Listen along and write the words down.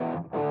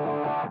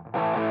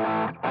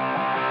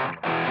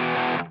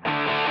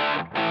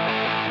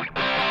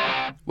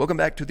Welcome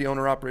back to the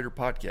Owner Operator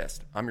Podcast.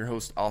 I'm your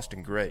host,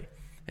 Austin Gray,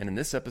 and in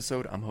this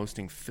episode, I'm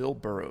hosting Phil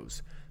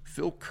Burrows.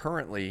 Phil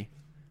currently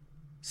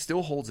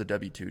still holds a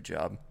W-2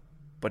 job,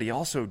 but he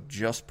also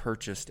just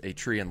purchased a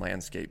tree and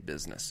landscape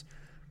business.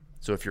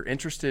 So if you're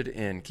interested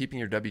in keeping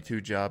your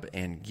W-2 job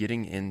and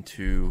getting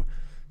into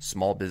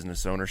small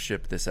business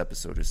ownership, this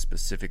episode is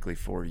specifically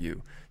for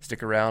you.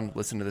 Stick around,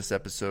 listen to this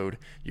episode.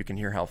 You can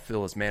hear how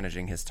Phil is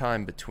managing his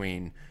time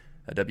between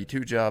a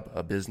W-2 job,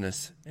 a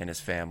business, and his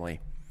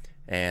family.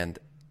 And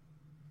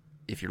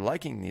if you're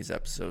liking these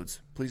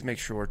episodes, please make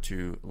sure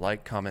to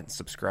like, comment, and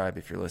subscribe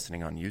if you're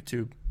listening on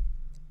YouTube.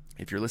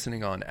 If you're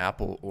listening on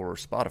Apple or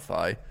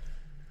Spotify,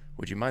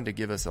 would you mind to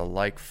give us a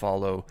like,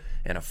 follow,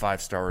 and a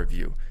 5-star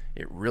review?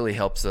 It really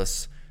helps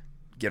us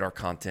get our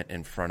content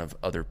in front of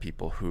other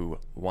people who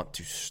want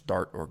to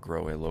start or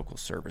grow a local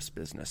service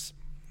business.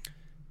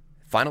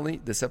 Finally,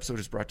 this episode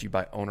is brought to you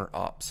by Owner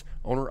Ops.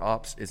 Owner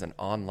Ops is an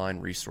online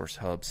resource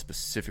hub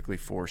specifically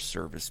for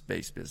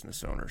service-based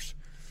business owners.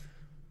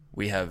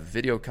 We have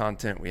video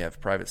content, we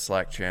have private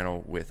Slack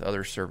channel with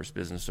other service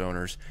business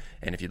owners,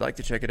 and if you'd like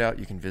to check it out,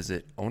 you can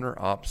visit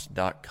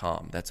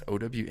ownerops.com. That's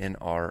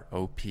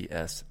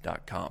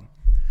OWNROPS.com.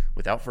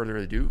 Without further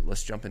ado,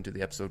 let's jump into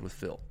the episode with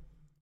Phil.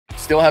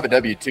 Still have a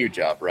W-2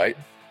 job, right?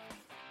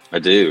 I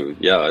do.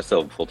 Yeah, I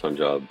still have a full-time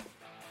job.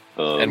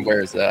 And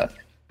where is that?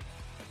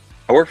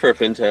 I work for a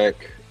fintech.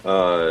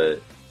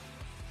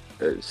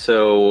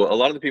 So a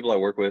lot of the people I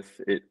work with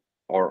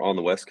are on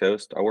the West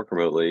Coast. I work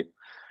remotely.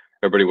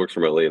 Everybody works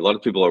remotely. A lot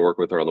of people I work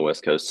with are on the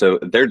West Coast. So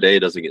their day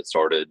doesn't get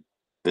started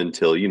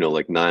until,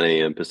 like 9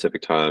 a.m.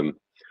 Pacific time.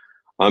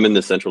 I'm in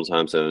the central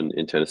time zone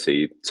in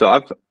Tennessee. So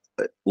I've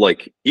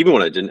even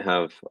when I didn't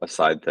have a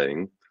side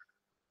thing,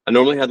 I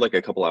normally had like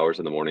a couple hours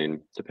in the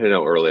morning, depending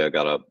on how early I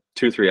got up,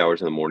 2 or 3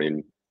 hours in the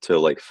morning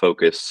to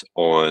focus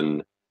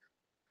on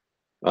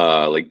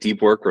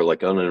deep work or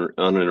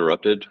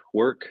uninterrupted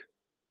work.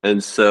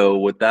 And so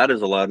what that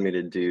has allowed me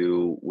to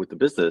do with the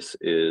business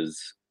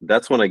is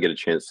that's when I get a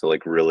chance to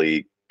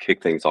really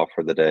kick things off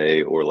for the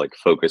day or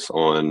focus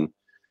on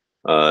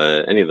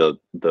any of the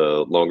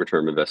longer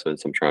term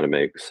investments I'm trying to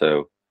make.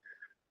 So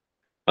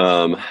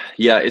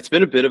it's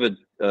been a bit of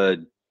a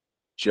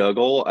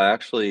juggle. I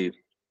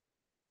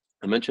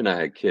mentioned I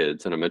had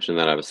kids, and I mentioned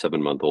that I have a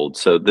 7-month-old.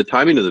 So the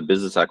timing of the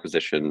business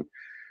acquisition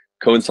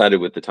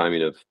coincided with the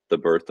timing of the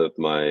birth of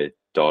my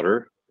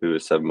daughter, who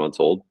is 7 months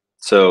old.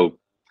 So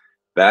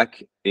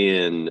back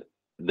in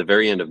the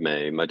very end of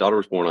May, my daughter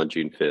was born on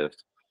June 5th.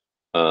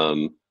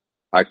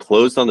 I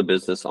closed on the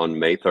business on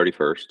May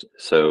 31st.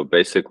 So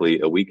basically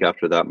a week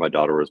after that, my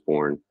daughter was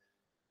born.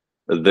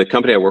 The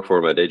company I work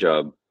for, my day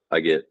job,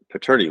 I get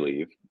paternity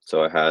leave.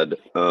 So I had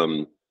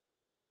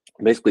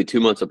basically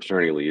 2 months of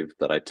paternity leave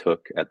that I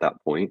took at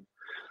that point.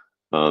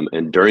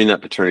 And during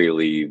that paternity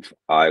leave,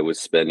 I was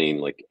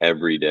spending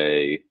every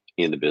day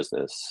in the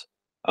business,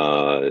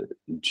 spending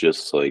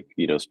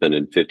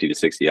 50 to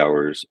 60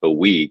 hours a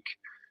week,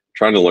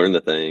 trying to learn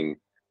the thing,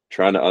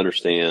 trying to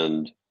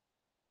understand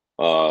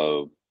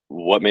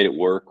what made it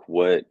work,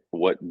 what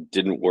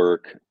didn't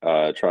work,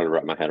 trying to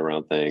wrap my head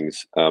around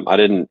things.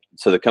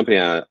 So the company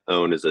I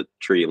own is a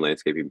tree and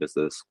landscaping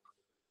business.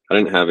 I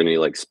didn't have any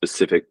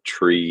specific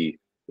tree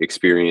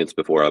experience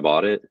before I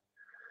bought it.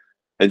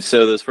 And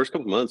so those first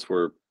couple months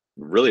were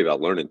really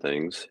about learning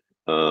things,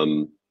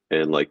 and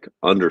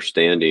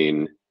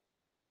understanding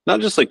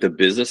not just the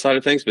business side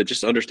of things, but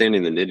just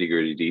understanding the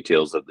nitty-gritty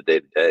details of the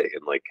day-to-day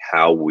and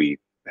how we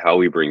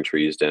bring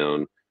trees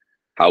down,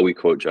 how we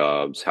quote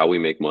jobs, how we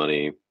make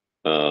money,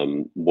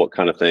 what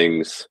kind of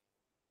things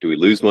do we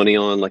lose money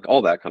on,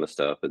 all that kind of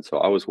stuff. And so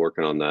I was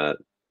working on that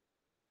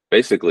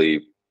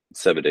basically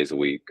 7 days a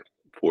week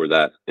for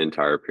that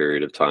entire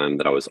period of time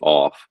that I was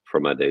off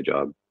from my day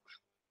job.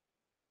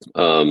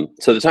 So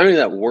the timing of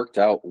that worked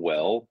out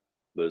well,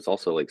 but it's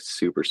also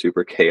super,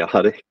 super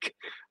chaotic,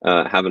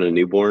 having a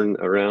newborn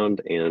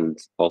around and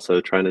also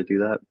trying to do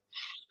that.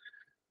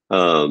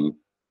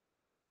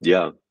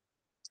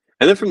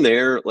 And then from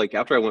there,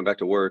 after I went back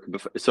to work,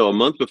 so a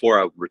month before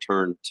I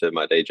returned to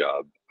my day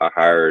job, I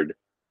hired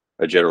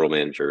a general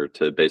manager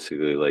to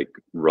basically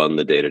run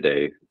the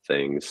day-to-day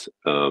things.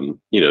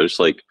 Just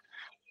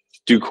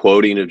do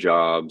quoting of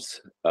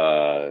jobs,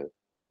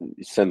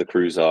 send the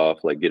crews off,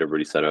 get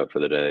everybody set up for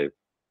the day.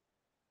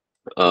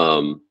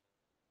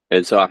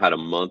 And so I had a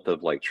month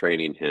of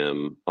training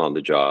him on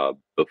the job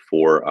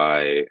before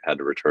I had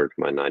to return to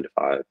my 9 to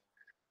 5.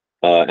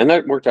 And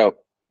that worked out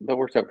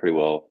pretty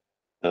well.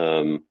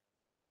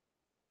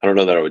 I don't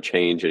know that I would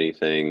change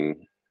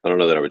anything. I don't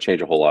know that I would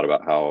change a whole lot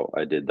about how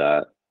I did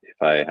that if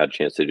I had a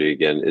chance to do it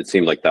again. It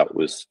seemed like that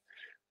was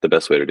the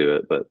best way to do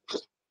it. But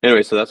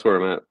anyway, so that's where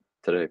I'm at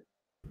today.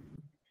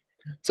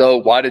 So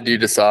why did you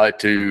decide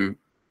to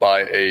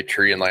buy a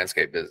tree and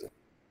landscape business?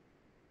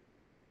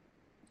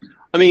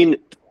 I mean,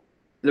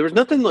 there was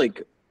nothing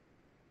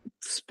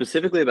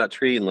specifically about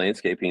tree and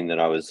landscaping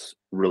that I was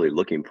really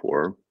looking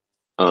for.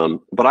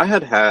 But I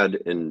had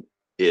an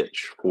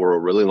itch for a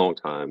really long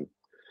time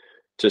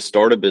to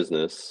start a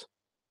business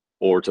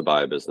or to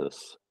buy a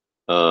business.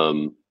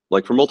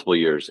 like for multiple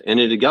years. And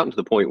it had gotten to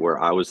the point where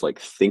I was like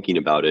thinking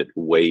about it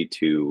way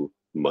too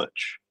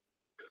much.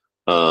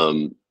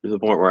 To the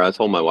point where I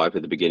told my wife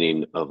at the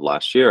beginning of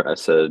last year, I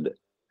said,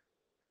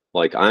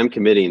 like, I'm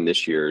committing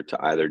this year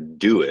to either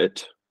do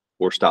it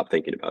or stop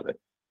thinking about it.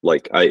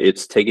 Like,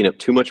 it's taking up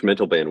too much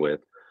mental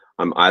bandwidth.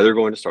 I'm either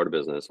going to start a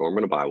business or I'm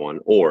going to buy one,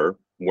 or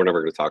we're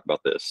never going to talk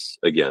about this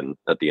again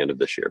at the end of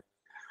this year.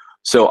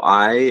 So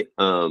I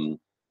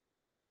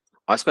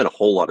spent a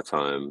whole lot of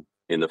time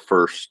in the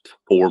first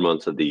 4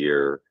 months of the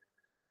year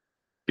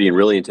being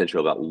really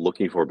intentional about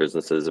looking for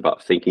businesses,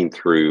 about thinking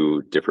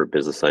through different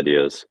business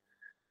ideas.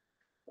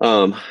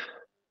 Um,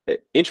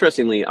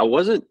 Interestingly, I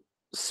wasn't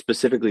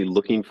specifically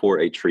looking for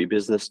a tree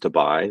business to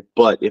buy,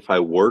 but if I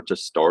were to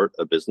start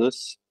a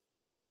business,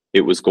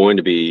 it was going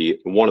to be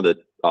one of the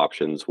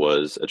options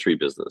was a tree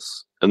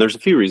business. And there's a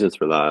few reasons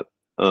for that.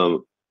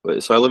 So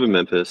I live in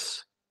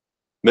Memphis.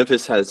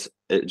 Memphis has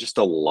just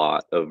a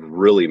lot of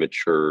really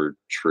mature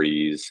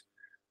trees.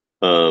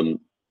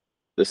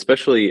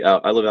 Especially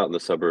I live out in the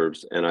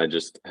suburbs, and I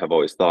just have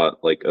always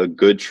thought like a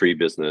good tree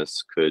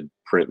business could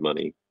print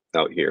money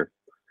out here.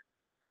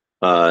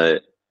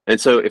 And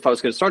so if I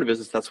was going to start a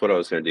business, that's what I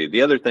was going to do.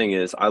 The other thing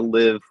is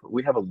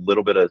we have a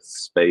little bit of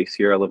space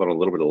here. I live on a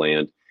little bit of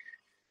land,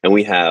 and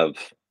we have,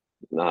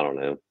 I don't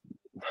know,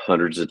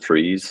 hundreds of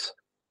trees.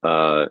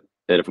 And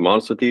if I'm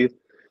honest with you,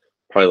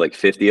 probably like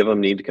 50 of them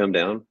need to come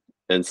down.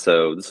 And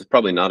so this is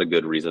probably not a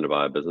good reason to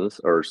buy a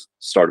business or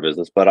start a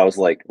business. But I was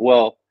like,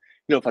 well,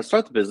 if I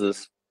start the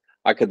business,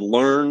 I could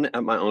learn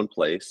at my own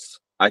place.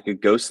 I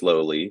could go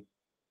slowly.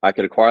 I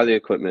could acquire the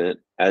equipment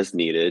as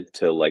needed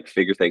to like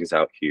figure things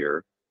out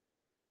here.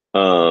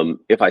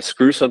 If I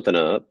screw something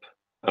up,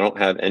 I don't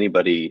have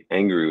anybody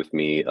angry with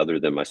me other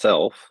than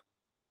myself.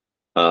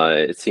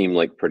 It seemed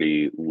like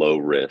pretty low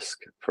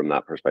risk from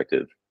that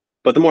perspective.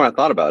 But the more I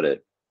thought about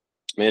it,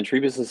 man, tree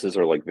businesses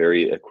are like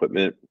very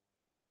equipment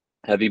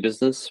heavy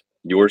business,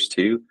 yours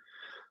too.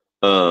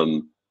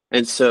 And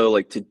so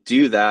like to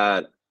do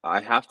that, I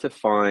have to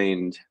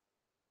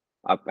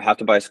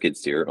buy a skid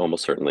steer,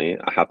 almost certainly.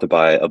 I have to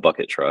buy a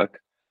bucket truck.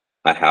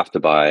 I have to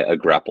buy a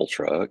grapple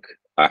truck.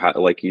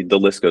 The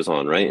list goes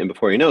on, right? And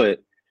before you know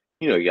it,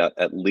 you got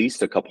at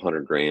least a couple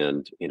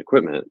 $100,000 in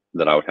equipment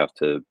that I would have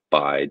to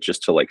buy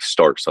just to like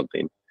start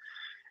something.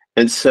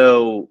 And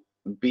so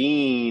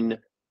being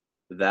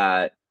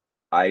that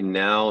I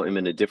now am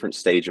in a different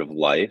stage of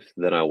life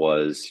than I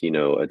was,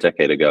 a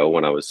decade ago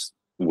when I was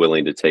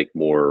willing to take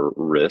more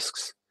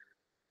risks.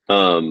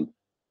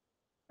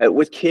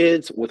 With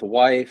kids, with a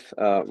wife,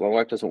 my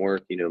wife doesn't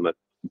work, my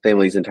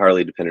family's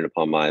entirely dependent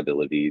upon my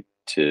ability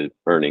to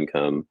earn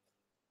income.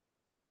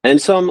 And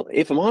so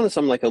if I'm honest,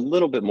 I'm like a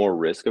little bit more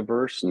risk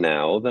averse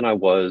now than I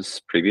was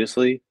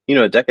previously.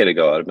 A decade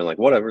ago, I'd have been like,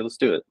 whatever, let's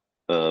do it.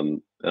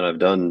 And I've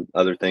done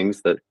other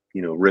things that,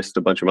 risked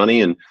a bunch of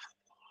money, and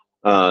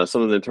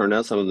some of them turned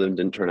out, some of them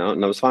didn't turn out,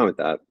 and I was fine with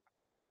that.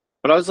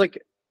 But I was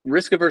like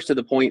risk averse to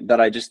the point that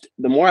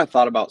the more I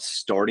thought about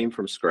starting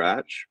from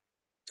scratch,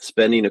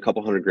 spending a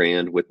couple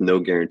 $100,000 with no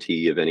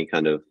guarantee of any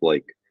kind of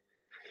like,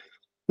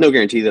 no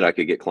guarantee that I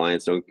could get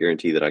clients, no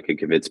guarantee that I could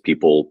convince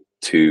people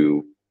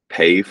to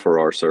pay for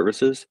our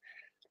services,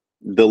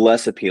 the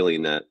less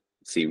appealing that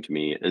seemed to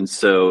me. And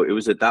so it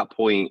was at that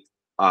point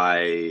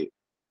I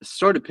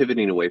started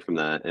pivoting away from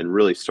that and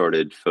really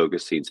started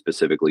focusing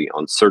specifically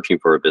on searching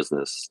for a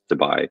business to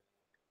buy.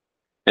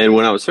 And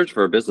when I was searching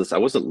for a business, I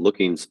wasn't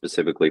looking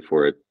specifically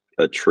for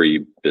a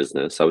tree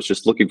business. I was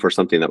just looking for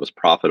something that was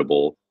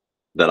profitable,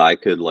 that I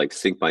could like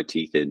sink my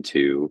teeth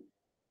into,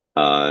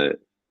 and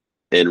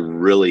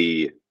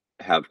really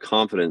have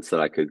confidence that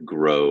I could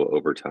grow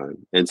over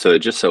time. And so it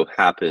just so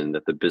happened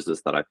that the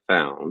business that I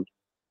found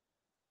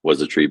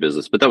was a tree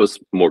business, but that was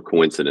more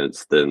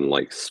coincidence than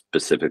like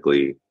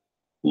specifically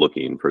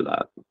looking for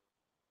that.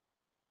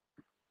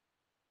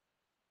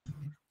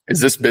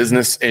 Is this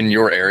business in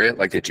your area?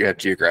 Like, did you have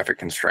geographic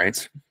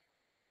constraints?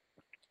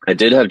 I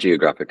did have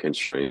geographic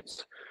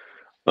constraints.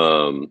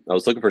 I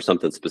was looking for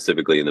something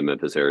specifically in the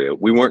Memphis area.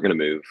 We weren't going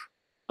to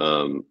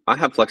move. I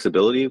have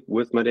flexibility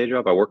with my day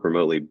job. I work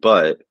remotely,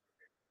 but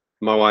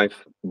my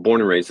wife,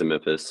 born and raised in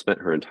Memphis, spent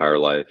her entire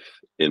life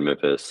in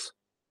Memphis.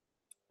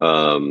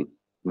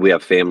 We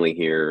have family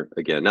here.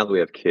 Again, now that we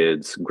have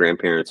kids,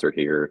 grandparents are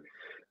here.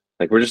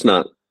 Like, we're just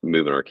not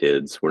moving our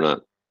kids. We're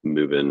not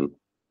moving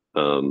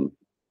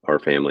our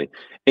family.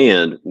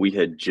 And we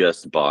had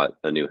just bought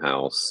a new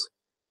house,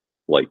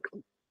 like,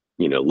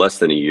 less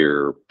than a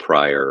year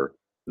prior,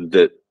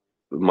 that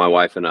my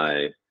wife and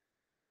I,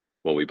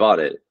 when we bought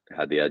it,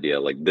 had the idea,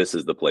 like, this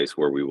is the place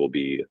where we will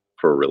be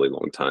for a really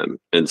long time.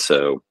 And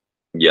so,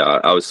 yeah,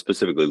 I was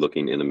specifically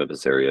looking in the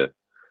Memphis area.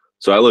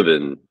 So I live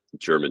in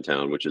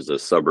Germantown, which is a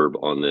suburb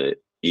on the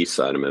east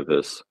side of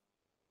Memphis.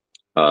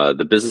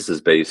 The business is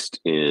based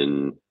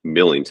in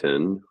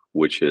Millington,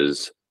 which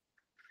is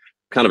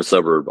kind of a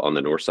suburb on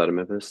the north side of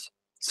Memphis.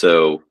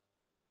 So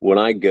when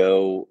I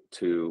go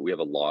we have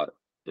a lot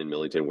in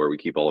Millington where we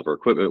keep all of our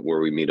equipment, where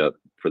we meet up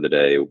for the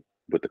day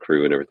with the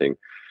crew and everything.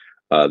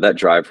 That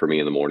drive for me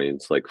in the morning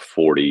is like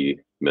 40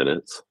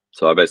 minutes.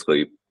 So I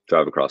basically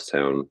drive across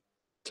town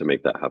to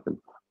make that happen.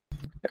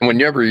 And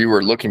whenever you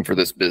were looking for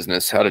this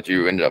business, how did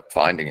you end up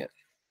finding it?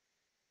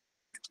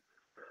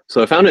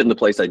 So I found it in the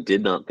place I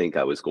did not think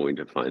I was going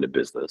to find a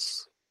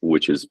business,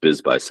 which is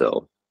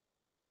BizBuySell.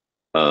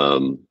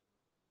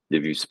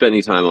 If you spend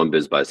any time on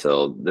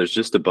BizBuySell, there's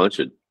just a bunch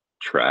of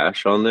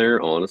trash on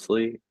there,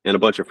 honestly, and a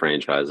bunch of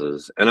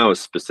franchises. And I was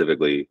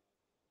specifically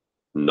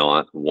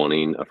not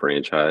wanting a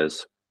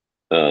franchise.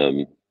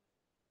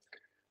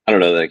 I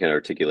don't know that I can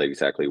articulate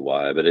exactly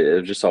why, but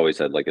it just always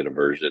had like an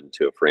aversion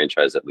to a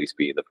franchise, at least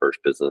being the first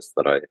business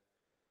that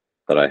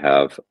I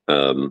have.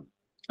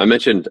 I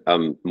mentioned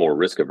I'm more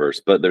risk averse,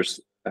 but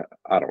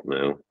I don't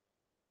know.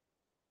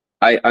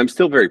 I'm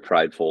still very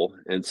prideful,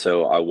 and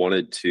so I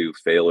wanted to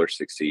fail or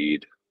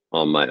succeed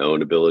on my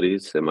own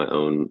abilities and my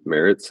own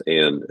merits.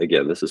 And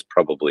again, this is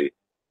probably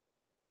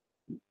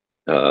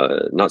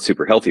not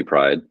super healthy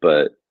pride,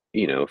 but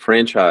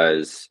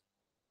franchise,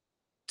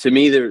 to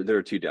me, there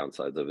are two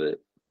downsides of it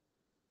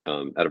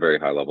at a very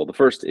high level. The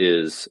first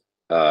is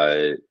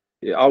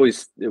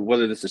always,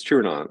 whether this is true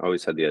or not, I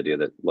always had the idea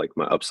that like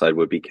my upside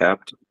would be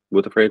capped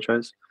with a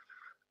franchise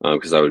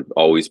because I would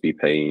always be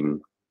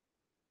paying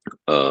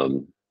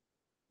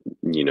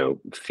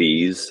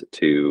fees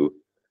to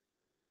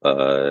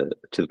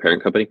the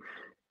parent company.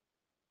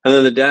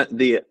 And then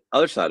the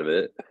other side of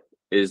it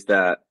is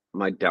that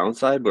my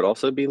downside would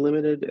also be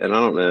limited. And I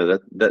don't know,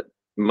 that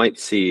might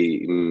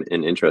seem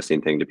an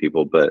interesting thing to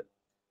people, but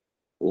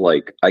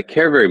like I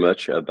care very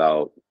much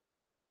about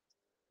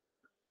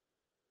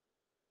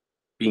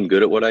being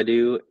good at what I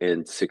do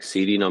and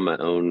succeeding on my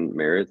own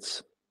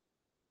merits.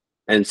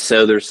 And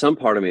so there's some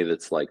part of me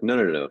that's like, no.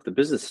 If the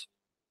business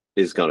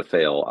is going to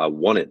fail, I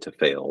want it to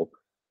fail.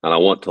 And I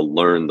want to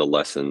learn the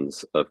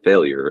lessons of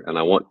failure. And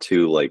I want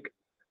to, like,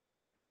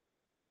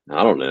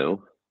 I don't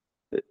know,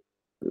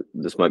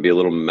 this might be a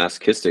little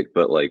masochistic,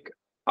 but like,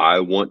 I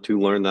want to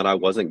learn that I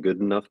wasn't good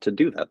enough to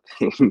do that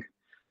thing.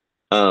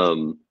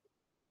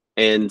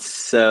 And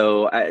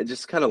so I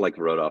just kind of like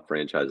wrote off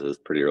franchises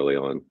pretty early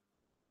on.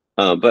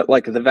 But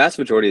like the vast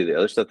majority of the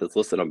other stuff that's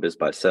listed on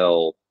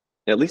BizBuySell,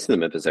 at least in the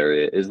Memphis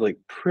area, is like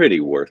pretty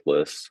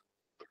worthless.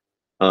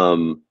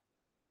 And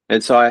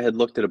so I had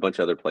looked at a bunch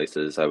of other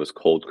places. I was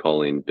cold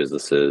calling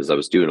businesses. I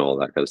was doing all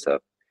that kind of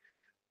stuff.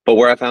 But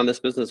where I found this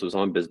business was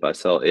on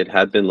BizBuySell. It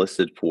had been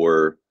listed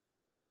for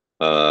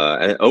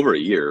over a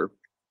year.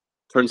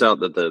 Turns out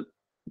that the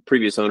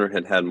previous owner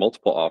had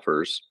multiple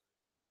offers,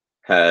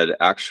 had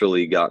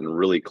actually gotten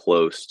really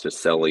close to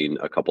selling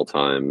a couple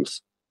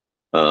times,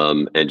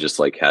 and just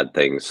like had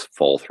things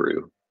fall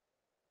through.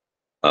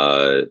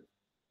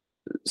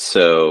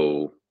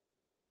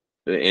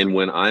 And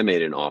when I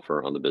made an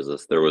offer on the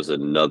business, there was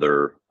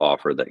another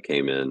offer that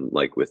came in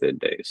like within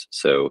days.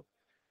 So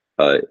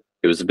it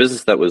was a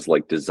business that was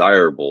like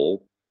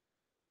desirable.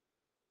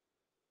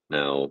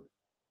 Now,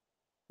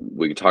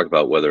 we can talk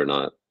about whether or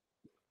not,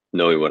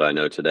 knowing what I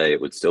know today,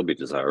 it would still be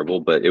desirable,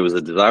 but it was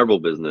a desirable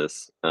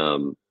business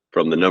from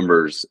the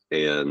numbers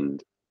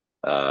and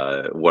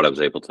what I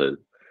was able to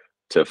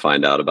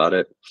find out about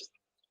it.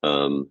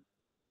 But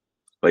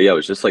yeah, it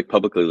was just like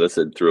publicly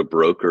listed through a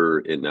broker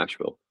in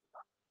Nashville.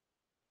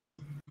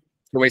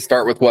 Can we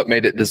start with what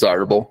made it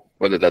desirable,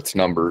 whether that's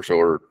numbers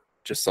or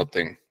just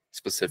something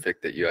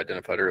specific that you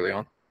identified early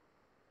on?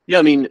 Yeah,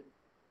 I mean,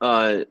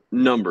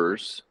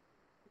 numbers.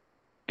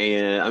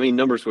 And I mean,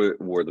 numbers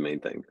were the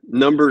main thing.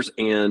 Numbers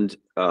and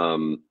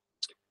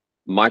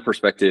my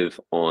perspective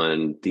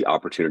on the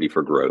opportunity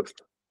for growth.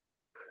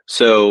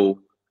 So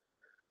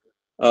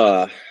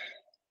I'll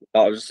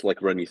just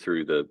like run you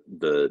through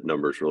the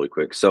numbers really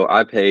quick. So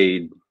I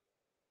paid,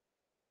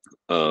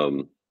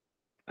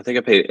 I think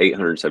I paid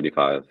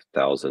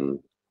 $875,000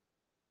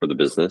 for the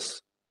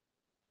business.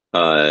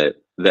 The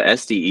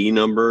SDE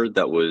number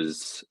that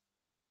was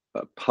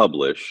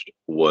published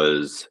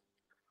was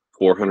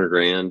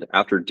 $400,000.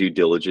 After due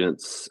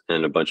diligence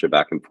and a bunch of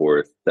back and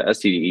forth, the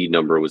SDE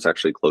number was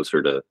actually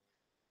closer to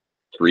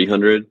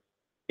 300.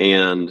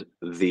 And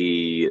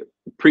the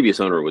previous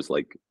owner was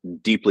like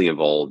deeply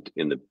involved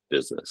in the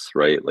business,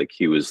 right? Like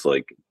he was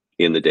like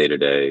in the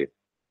day-to-day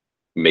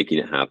making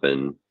it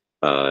happen,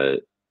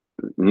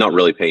 not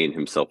really paying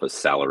himself a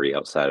salary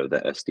outside of the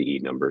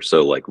SDE number.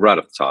 So like right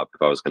off the top,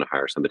 if I was going to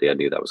hire somebody, I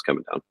knew that was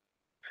coming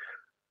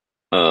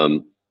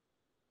down.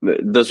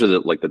 Those are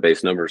the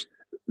base numbers.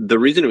 The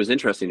reason it was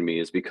interesting to me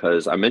is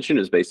because I mentioned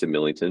it was based in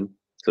Millington.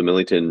 So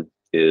Millington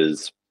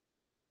is,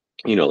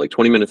 like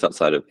 20 minutes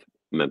outside of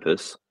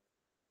Memphis.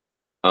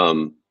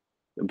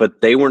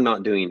 But they were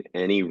not doing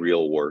any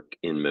real work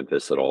in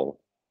Memphis at all.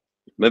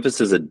 Memphis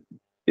is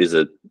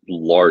a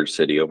large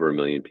city, over 1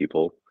 million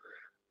people.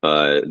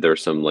 There are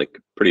some like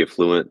pretty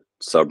affluent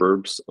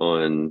suburbs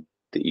on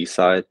the east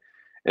side.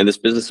 And this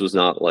business was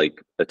not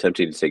like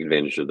attempting to take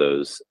advantage of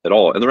those at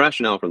all. And the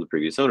rationale from the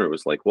previous owner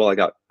was like, well,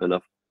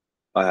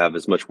 I have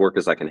as much work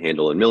as I can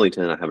handle in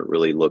Millington. I haven't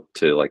really looked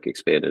to like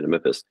expand into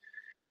Memphis.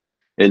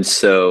 And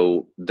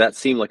so that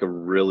seemed like a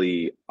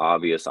really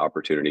obvious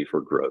opportunity for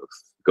growth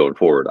going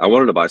forward. I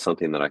wanted to buy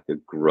something that I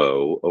could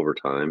grow over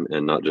time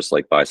and not just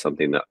like buy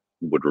something that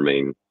would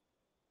remain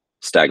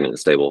stagnant and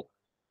stable.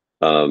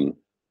 Um,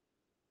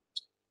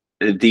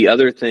 the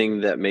other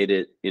thing that made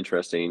it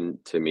interesting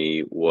to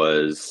me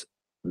was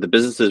the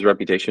business's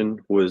reputation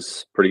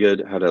was pretty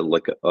good. Had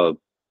a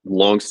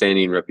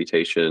long-standing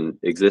reputation,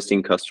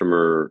 existing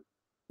customer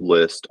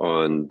list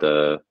on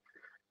the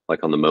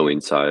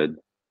mowing side.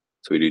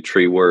 So we do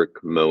tree work,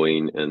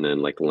 mowing, and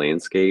then like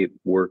landscape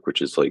work,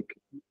 which is like,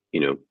 you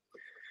know,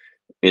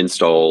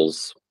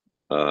 installs,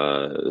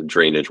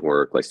 drainage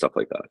work, like stuff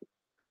like that.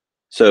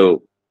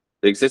 So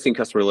the existing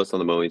customer list on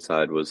the mowing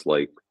side was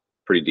like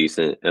pretty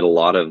decent, and a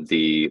lot of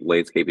the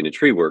landscaping and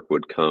tree work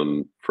would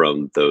come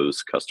from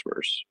those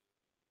customers,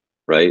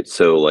 right?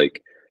 So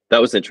like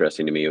that was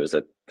interesting to me. It was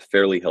a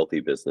fairly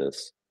healthy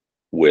business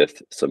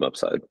with some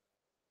upside.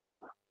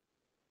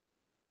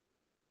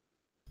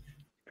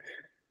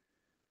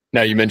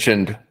 Now, you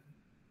mentioned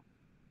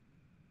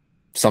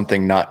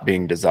something not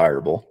being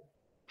desirable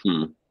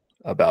Hmm.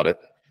 about it.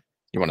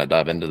 You want to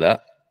dive into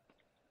that?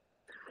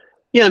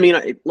 Yeah, I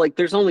mean,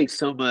 there's only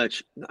so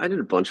much. I did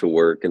a bunch of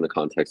work in the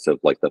context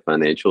of like the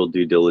financial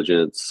due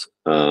diligence.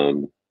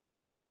 I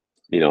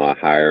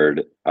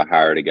hired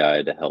a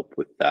guy to help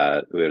with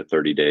that. We had a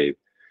 30-day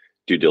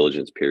due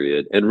diligence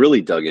period and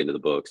really dug into the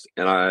books.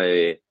 And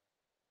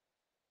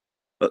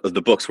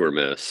the books were a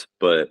mess,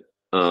 but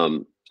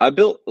I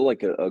built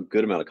like a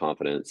good amount of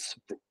confidence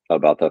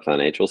about the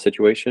financial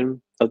situation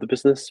of the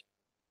business.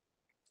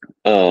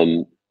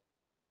 Um,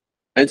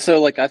 and so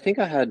like I think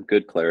I had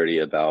good clarity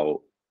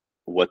about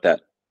what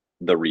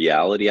the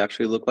reality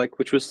actually looked like,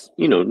 which was,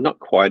 not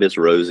quite as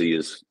rosy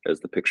as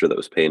the picture that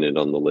was painted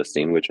on the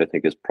listing, which I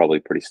think is probably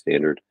pretty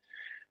standard.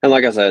 And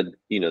like I said,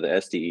 the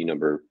SDE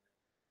number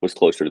was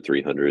closer to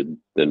 300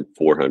 than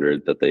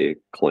 400 that they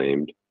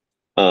claimed.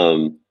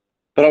 Um,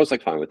 but I was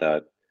like fine with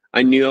that.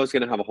 I knew I was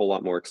going to have a whole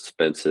lot more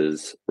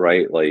expenses,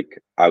 right?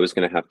 Like I was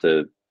going to have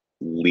to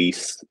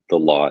lease the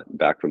lot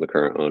back from the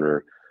current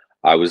owner.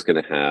 I was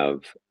going to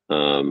have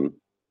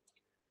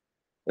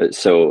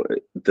so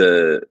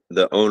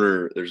the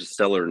owner, there's a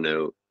seller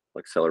note,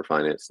 like seller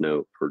finance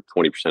note for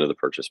 20% of the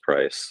purchase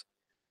price.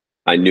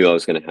 I knew I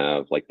was going to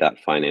have like that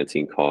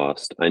financing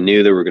cost. I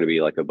knew there were going to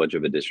be like a bunch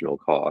of additional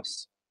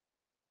costs.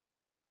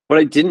 What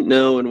I didn't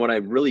know and what I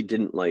really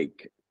didn't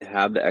like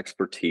have the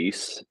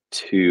expertise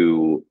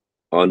to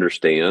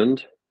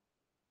understand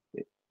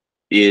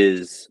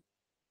is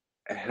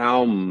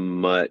how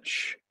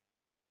much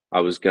I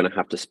was going to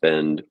have to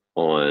spend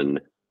on,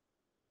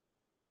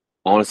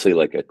 honestly,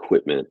 like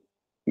equipment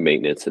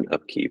maintenance and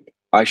upkeep.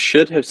 I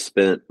should have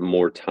spent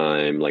more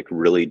time like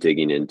really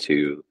digging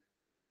into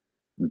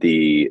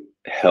the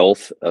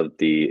health of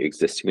the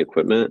existing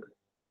equipment.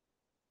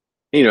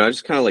 I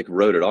just kind of like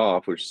wrote it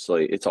off, which is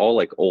like it's all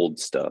like old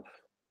stuff.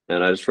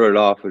 And I just wrote it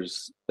off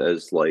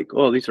as like,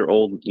 oh, these are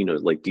old,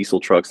 like diesel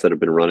trucks that have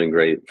been running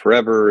great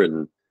forever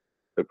and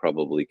they'll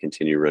probably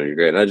continue running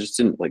great. And I just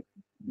didn't like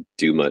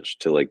do much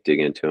to like dig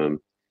into them.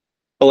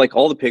 But like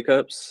all the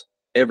pickups,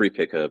 every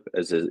pickup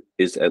is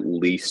at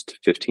least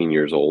 15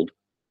 years old.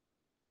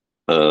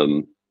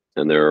 And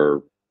there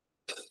are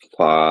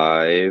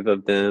five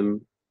of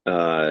them.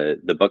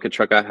 The bucket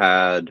truck I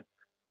had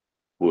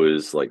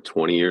was like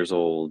 20 years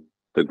old.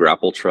 The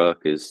grapple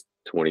truck is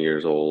 20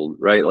 years old,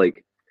 right?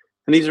 Like,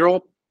 and these are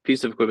all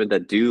pieces of equipment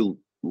that do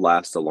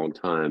last a long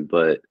time,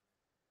 but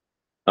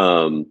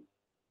um,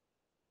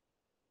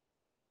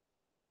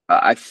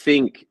 I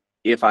think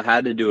if I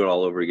had to do it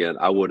all over again,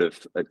 I would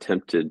have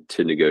attempted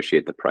to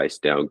negotiate the price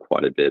down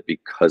quite a bit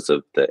because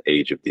of the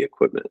age of the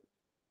equipment.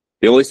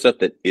 The only stuff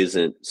that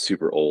isn't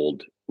super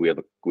old, we have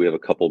a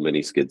couple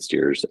mini skid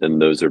steers,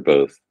 and those are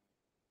both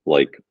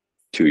like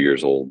 2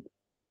 years old,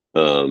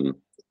 um,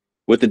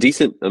 with a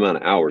decent amount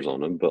of hours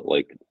on them, but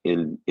like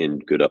in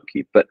good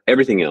upkeep. But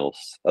everything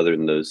else, other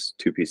than those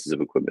two pieces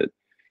of equipment,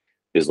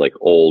 is like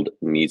old,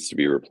 needs to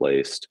be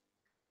replaced.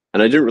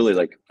 And I didn't really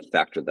like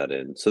factor that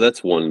in. So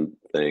that's one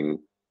thing.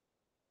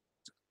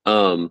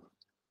 Um,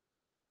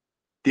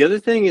 the other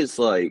thing is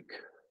like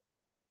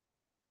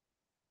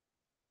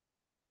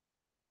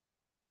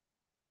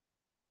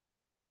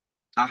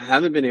I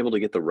haven't been able to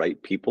get the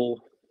right people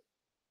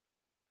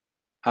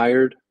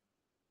hired.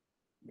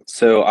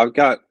 So I've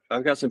got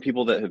some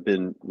people that have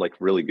been like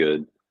really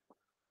good.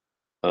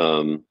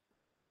 Um,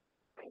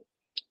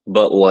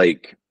 but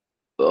like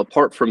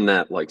apart from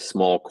that like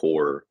small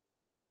core,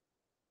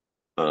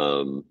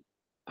 um,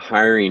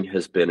 hiring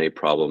has been a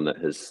problem that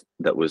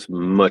was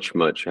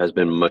has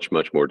been much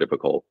more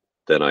difficult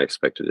than I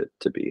expected it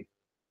to be.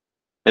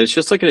 And it's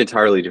just like an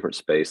entirely different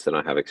space than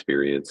I have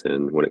experience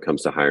in when it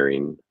comes to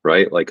hiring,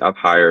 right? Like I've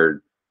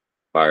fired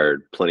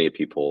plenty of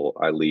people.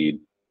 I lead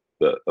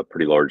a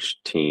pretty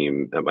large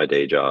team at my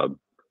day job,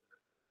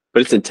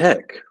 but it's in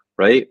tech,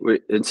 right?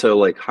 And so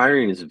like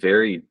hiring is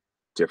very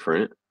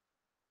different.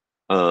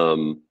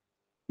 Um,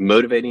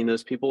 Motivating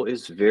those people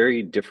is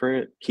very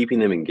different. Keeping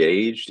them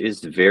engaged is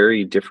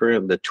very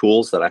different. The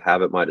tools that I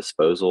have at my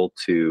disposal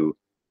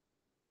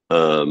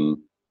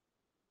um,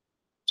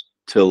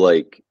 to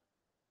like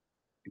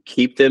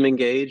keep them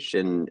engaged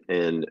and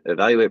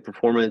evaluate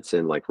performance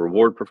and like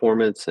reward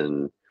performance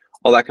and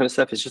all that kind of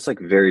stuff is just like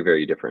very,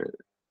 very different.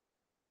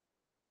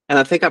 And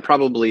I think I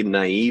probably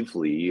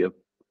naively,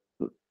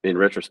 in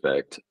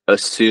retrospect,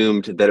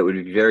 assumed that it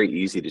would be very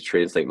easy to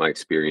translate my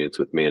experience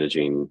with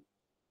managing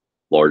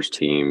large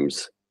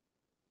teams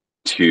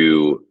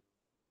to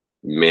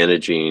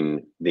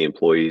managing the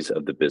employees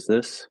of the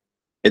business.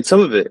 And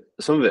some of it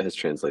has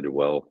translated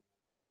well.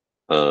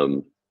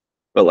 Um,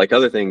 but like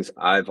other things,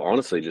 I've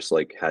honestly just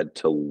like had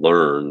to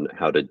learn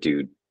how to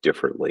do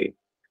differently,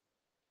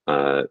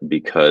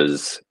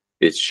 because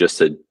it's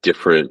just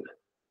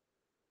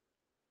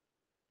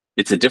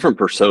it's a different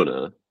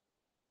persona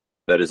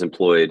that is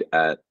employed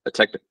at a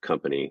tech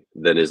company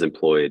than is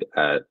employed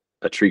at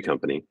a tree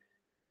company,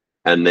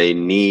 and they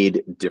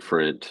need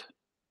different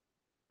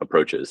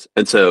approaches.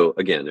 And so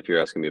again, if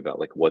you're asking me about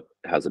like what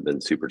hasn't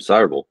been super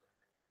desirable,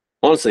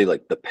 honestly,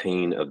 like the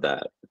pain of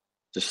that,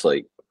 just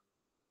like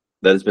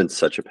that has been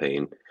such a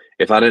pain.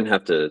 If I didn't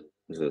have to,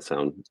 this is gonna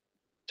sound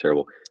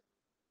terrible.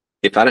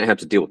 If I didn't have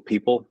to deal with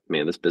people,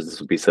 man, this business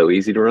would be so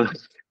easy to run.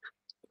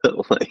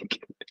 But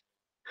like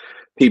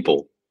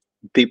people,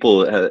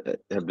 people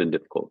have been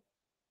difficult.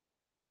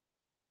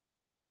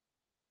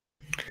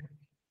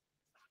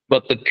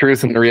 But the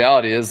truth and the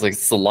reality is, like,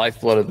 it's the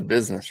lifeblood of the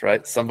business,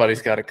 right?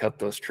 Somebody's got to cut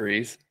those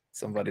trees.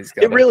 Somebody's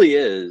got It to, really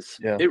is.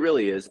 yeah. It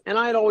really is. And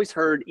I had always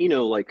heard,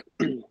 like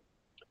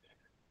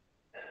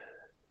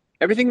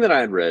everything that I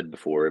had read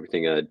before,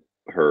 everything I'd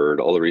heard,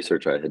 all the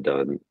research I had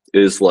done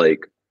is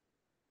like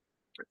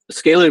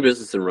scaling a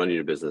business and running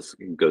a business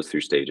goes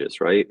through stages,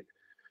 right?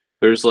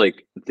 There's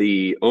like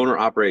the owner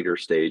operator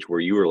stage where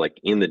you were like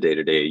in the day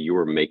to day, you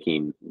were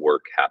making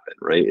work happen,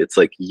 right? It's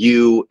like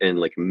you and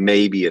like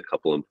maybe a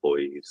couple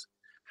employees.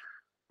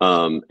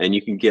 And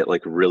you can get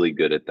like really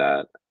good at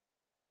that.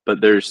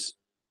 But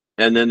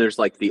and then there's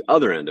like the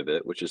other end of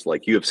it, which is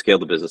like you have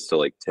scaled the business to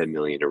like 10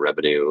 million in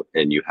revenue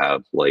and you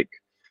have like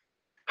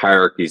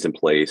hierarchies in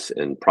place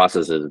and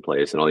processes in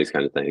place and all these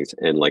kind of things.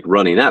 And like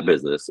running that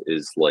business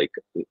is like,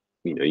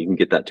 you can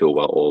get that to a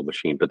well-oiled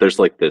machine, but there's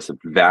like this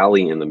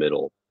valley in the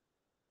middle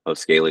of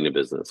scaling a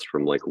business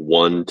from like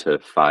 1 to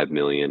 5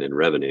 million in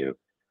revenue,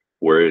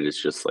 where it is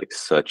just like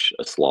such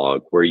a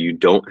slog, where you're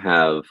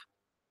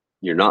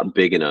not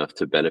big enough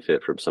to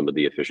benefit from some of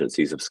the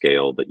efficiencies of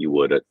scale that you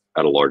would at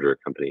a larger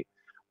company,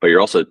 but you're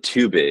also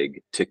too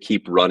big to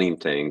keep running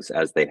things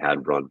as they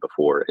had run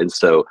before. And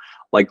so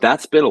like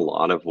that's been a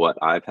lot of what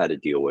I've had to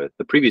deal with.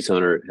 The previous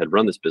owner had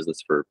run this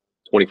business for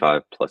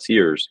 25 plus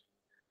years,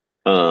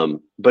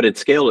 but it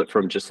scaled it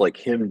from just like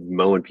him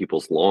mowing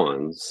people's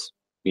lawns,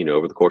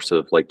 over the course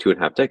of like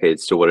 2.5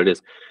 decades to what it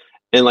is.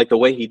 And like the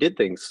way he did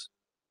things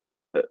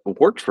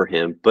worked for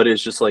him, but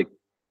it's just like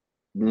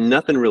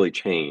nothing really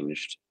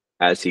changed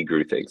as he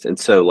grew things. And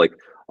so like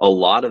a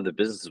lot of the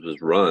business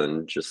was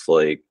run just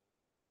like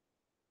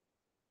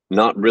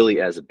not really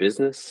as a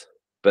business,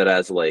 but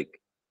as like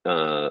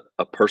a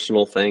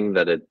personal thing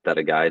that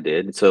a guy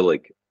did. So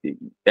like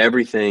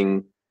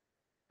everything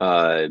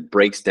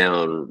breaks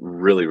down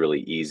really,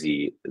 really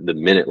easy the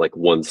minute like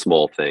one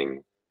small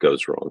thing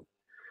goes wrong.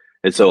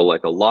 And so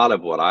like a lot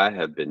of what I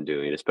have been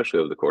doing, especially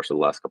over the course of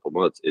the last couple of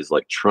months, is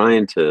like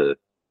trying to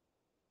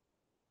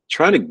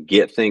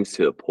get things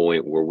to a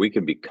point where we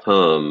can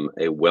become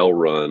a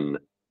well-run,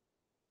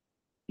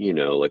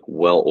 like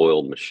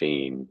well-oiled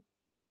machine.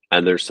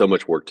 And there's so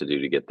much work to do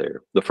to get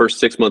there. The first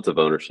 6 months of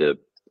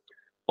ownership,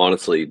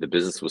 honestly, the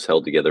business was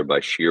held together by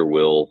sheer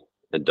will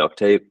and duct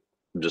tape.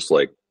 Just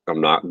like,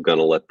 I'm not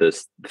gonna let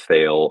this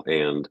fail.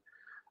 And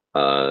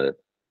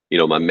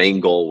my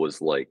main goal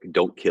was like,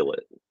 don't kill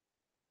it.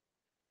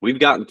 We've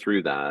gotten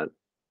through that,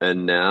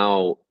 and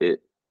now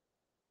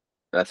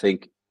I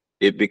think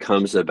it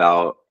becomes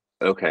about,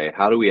 okay,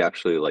 how do we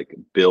actually like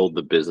build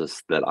the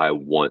business that I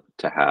want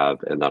to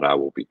have and that I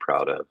will be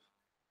proud of?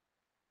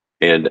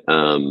 And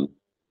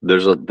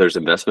there's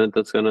investment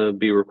that's going to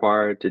be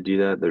required to do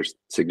that. There's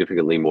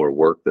significantly more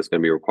work that's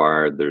going to be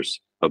required. There's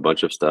a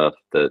bunch of stuff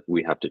that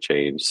we have to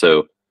change.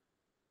 So,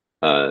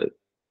 January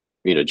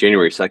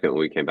 2nd, when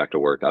we came back to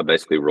work, I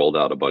basically rolled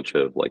out a bunch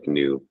of like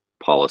new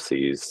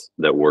policies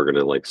that we're going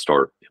to like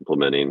start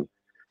implementing.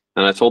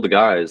 And I told the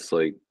guys,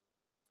 like,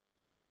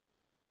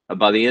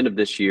 by the end of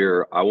this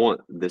year, I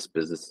want this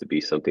business to be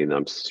something that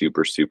I'm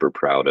super, super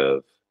proud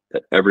of,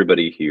 that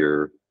everybody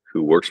here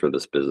who works for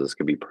this business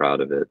can be proud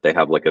of it. They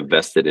have like a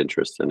vested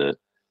interest in it.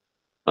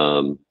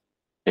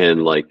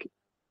 And like,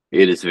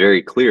 it is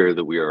very clear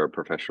that we are a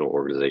professional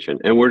organization,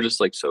 and we're just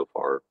like so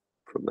far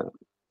from that.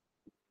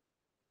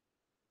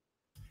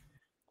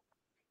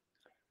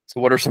 So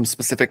what are some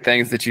specific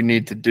things that you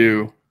need to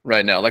do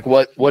right now? Like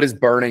what is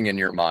burning in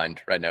your mind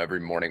right now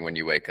every morning when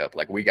you wake up?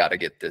 Like, we got to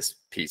get this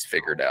piece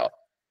figured out.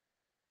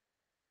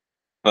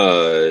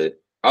 I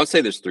would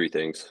say there's 3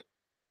 things.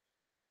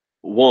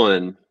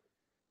 One,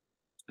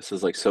 this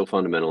is like so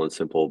fundamental and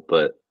simple,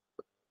 but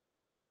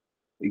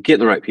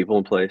getting the right people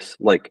in place.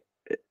 Like,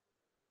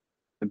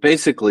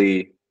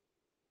 basically,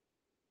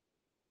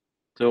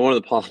 so one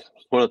of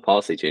the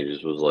policy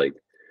changes was like,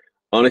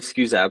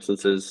 unexcused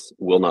absences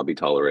will not be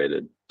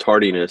tolerated.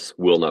 Tardiness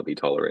will not be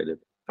tolerated.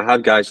 I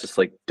have guys just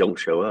like don't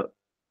show up.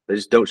 They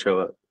just don't show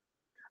up.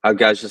 I have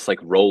guys just like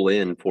roll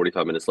in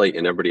 45 minutes late,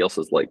 and everybody else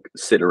is like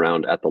sitting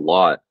around at the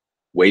lot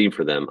waiting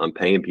for them. I'm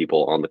paying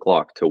people on the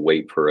clock to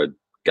wait for a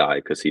guy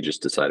because he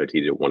just decided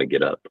he didn't want to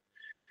get up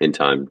in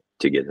time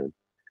to get him.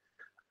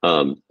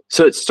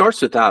 So it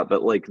starts with that,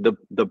 but like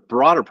the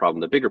broader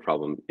problem, the bigger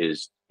problem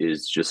is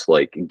just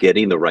like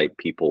getting the right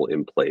people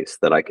in place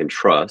that I can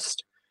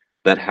trust,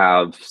 that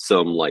have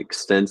some like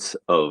sense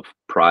of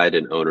pride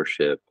and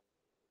ownership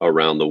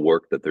around the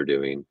work that they're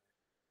doing.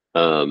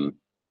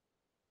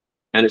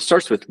 And it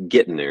starts with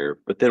getting there,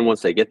 but then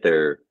once they get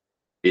there,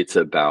 it's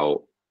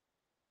about,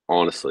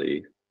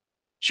 honestly,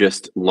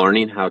 just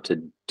learning how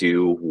to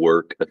do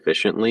work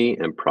efficiently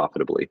and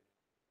profitably.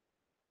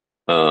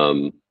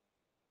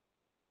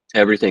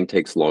 Everything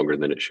takes longer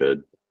than it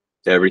should.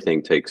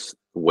 Everything takes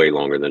way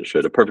longer than it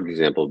should. A perfect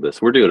example of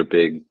this, we're doing a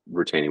big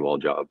retaining wall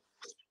job,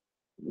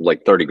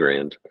 like 30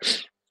 grand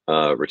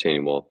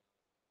retaining wall.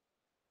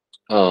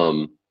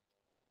 When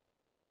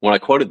I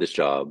quoted this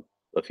job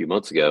a few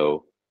months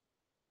ago,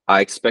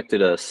 I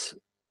expected us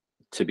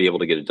to be able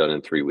to get it done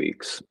in 3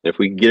 weeks. If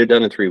we get it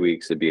done in 3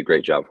 weeks, it'd be a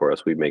great job for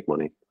us. We'd make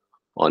money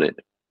on it.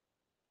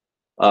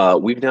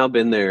 We've now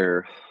been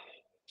there,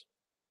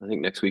 I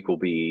think next week will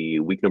be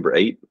week number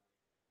 8.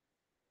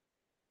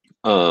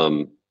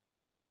 And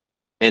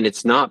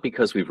it's not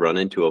because we've run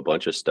into a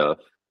bunch of stuff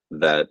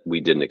that we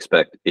didn't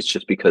expect. It's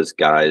just because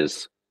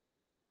guys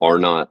are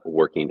not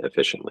working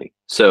efficiently.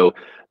 So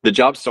the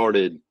job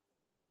started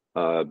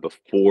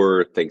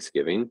before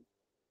Thanksgiving.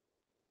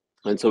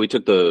 And so we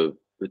took the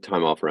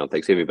time off around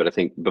Thanksgiving, but I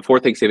think before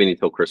Thanksgiving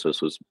until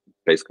Christmas was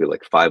basically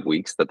like 5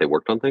 weeks that they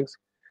worked on things.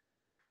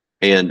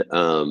 And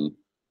I'm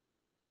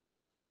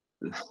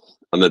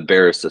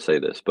embarrassed to say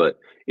this, but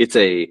it's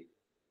a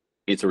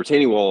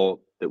retaining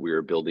wall that we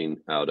were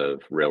building out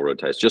of railroad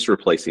ties, just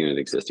replacing an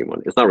existing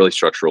one. It's not really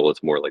structural,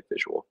 it's more like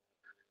visual.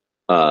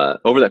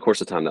 Over that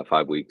course of time, that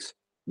 5 weeks,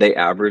 they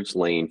averaged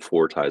laying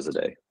 4 ties a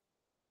day.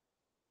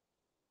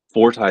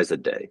 4 ties a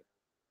day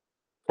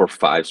for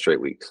 5 straight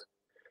weeks.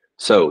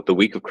 So the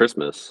week of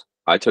Christmas,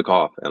 I took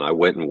off and I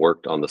went and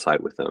worked on the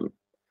site with them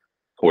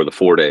for the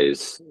 4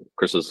 days.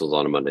 Christmas was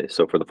on a Monday.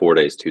 So for the 4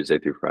 days, Tuesday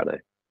through Friday.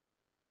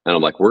 And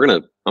I'm like,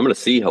 I'm gonna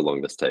see how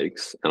long this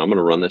takes, and I'm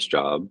gonna run this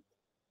job.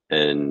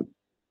 And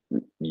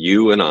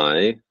you and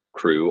I,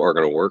 crew, are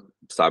gonna work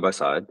side by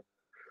side.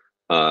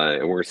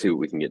 And we're gonna see what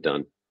we can get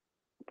done.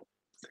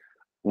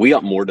 We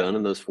got more done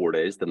in those 4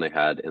 days than they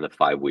had in the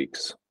 5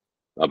 weeks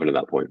up until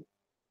that point.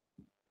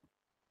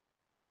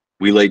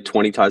 We laid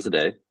 20 ties a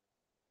day.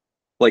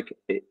 Like,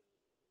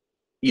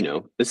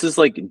 this is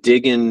like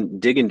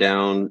digging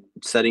down,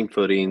 setting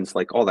footings,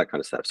 like all that kind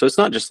of stuff. So it's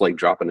not just like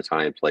dropping a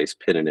tie in place,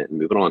 pinning it, and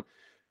moving on.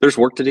 There's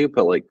work to do,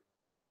 but like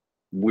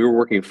we were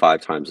working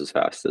 5 times as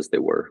fast as they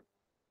were.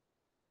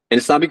 And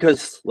it's not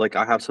because like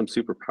I have some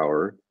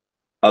superpower,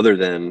 other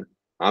than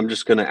I'm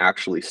just going to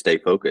actually stay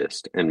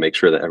focused and make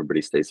sure that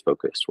everybody stays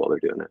focused while they're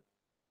doing it.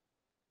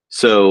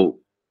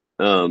 So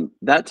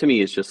that to me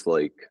is just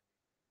like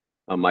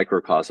a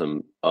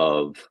microcosm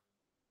of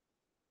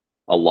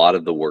a lot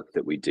of the work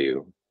that we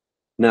do.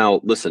 Now,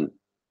 listen,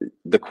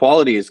 the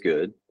quality is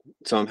good,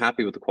 so I'm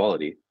happy with the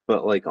quality.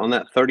 But like on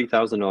that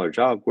 $30,000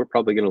 job, I'm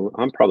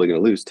probably gonna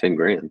lose 10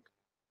 grand,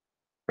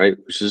 right?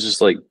 Which is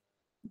just like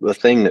the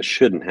thing that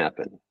shouldn't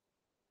happen,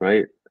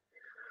 right?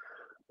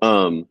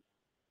 So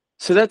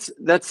that's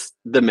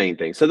the main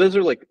thing. So those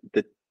are like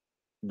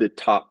the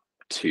top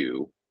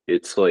 2.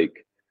 It's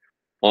like,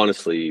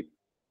 honestly,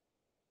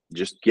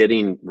 just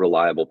getting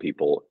reliable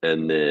people,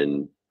 and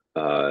then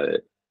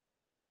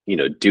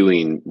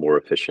doing more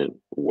efficient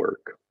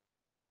work.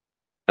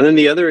 And then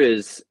the other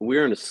is,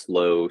 we're in a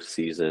slow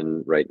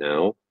season right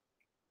now.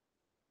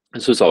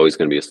 This was always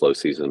going to be a slow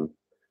season.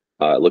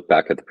 Look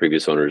back at the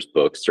previous owner's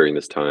books during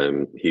this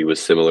time. He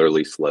was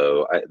similarly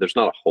slow. There's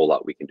not a whole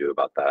lot we can do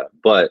about that.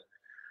 But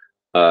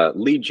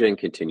lead gen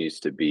continues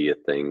to be a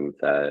thing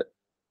that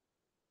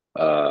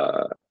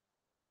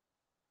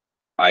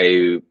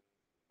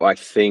I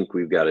think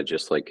we've got to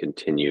just like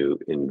continue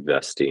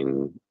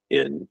investing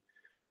in.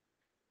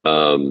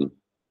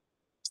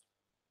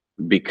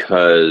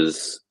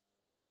 Because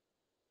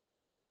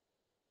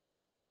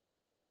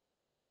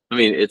I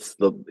mean,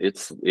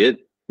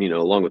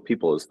 along with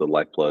people, is the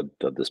lifeblood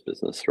of this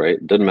business, right?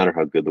 It doesn't matter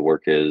how good the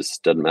work is,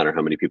 doesn't matter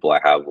how many people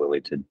I have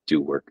willing to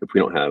do work. If we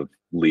don't have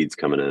leads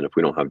coming in, if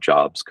we don't have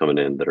jobs coming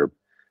in that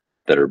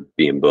are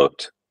being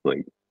booked,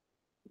 like,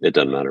 it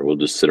doesn't matter. We'll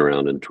just sit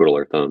around and twiddle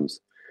our thumbs,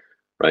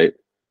 right?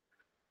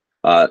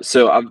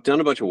 So I've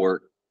done a bunch of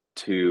work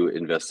to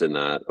invest in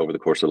that over the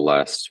course of the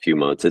last few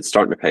months. It's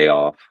starting to pay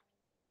off.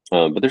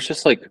 But there's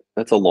just like,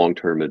 that's a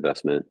long-term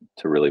investment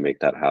to really make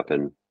that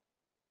happen.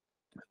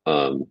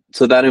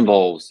 So that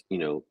involves,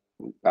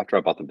 after I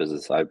bought the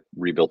business, I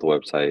rebuilt the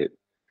website.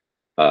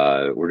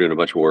 We're doing a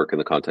bunch of work in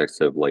the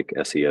context of like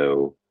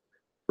SEO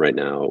right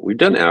now. We've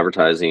done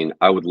advertising.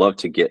 I would love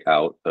to get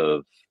out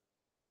of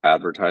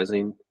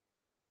advertising.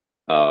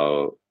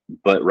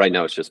 But right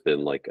now it's just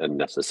been like a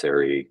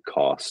necessary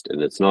cost,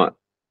 and it's not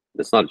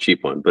a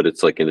cheap one, but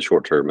it's like in the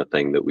short term, a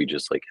thing that we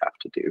just like have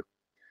to do.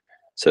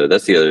 So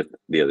that's the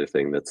other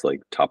thing that's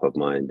like top of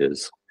mind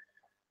is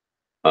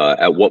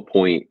at what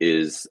point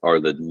are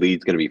the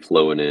leads going to be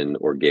flowing in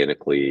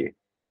organically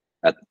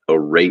at a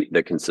rate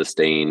that can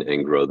sustain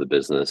and grow the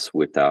business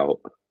without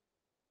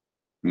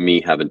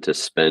me having to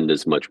spend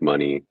as much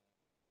money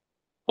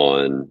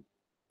on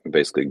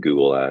basically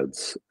Google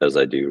ads as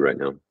I do right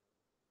now.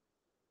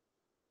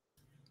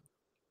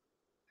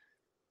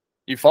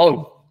 You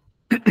follow,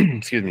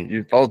 excuse me,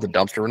 you follow the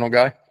dumpster rental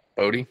guy,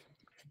 Bodie?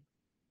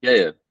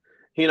 Yeah.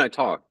 He and I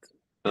talked.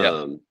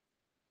 Yeah.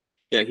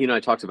 He and I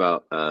talked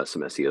about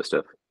some SEO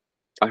stuff.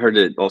 I heard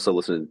it, also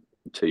listened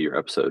to your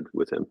episode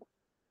with him.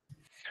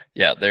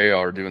 Yeah, they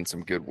are doing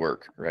some good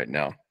work right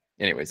now.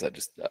 Anyways, I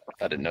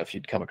didn't know if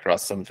you'd come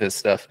across some of his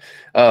stuff.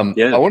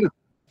 Yeah. I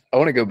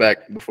want to go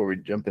back before we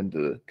jump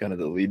into kind of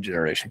the lead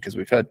generation, because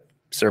we've had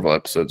several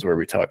episodes where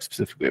we talk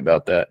specifically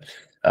about that.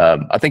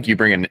 I think you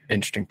bring an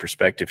interesting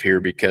perspective here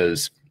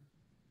because,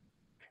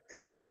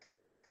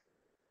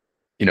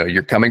 you know,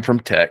 you're coming from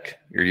tech,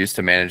 you're used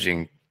to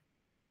managing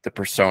the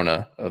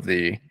persona of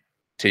the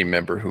team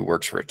member who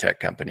works for a tech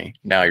company.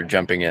 Now you're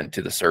jumping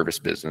into the service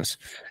business.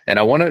 And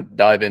I want to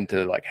dive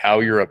into like how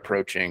you're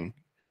approaching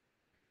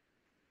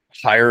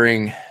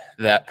hiring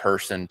that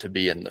person to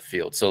be in the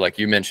field. So like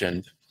you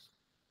mentioned,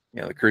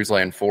 you know, the crew's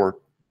laying 4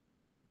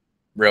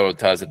 railroad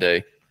ties a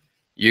day.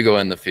 You go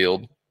in the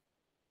field,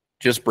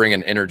 just bring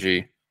an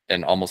energy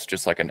and almost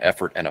just like an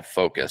effort and a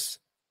focus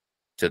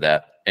to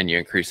that, and you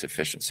increase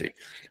efficiency.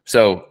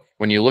 So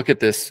when you look at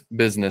this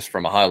business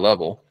from a high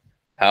level,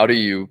 how do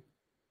you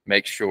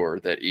make sure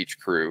that each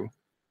crew,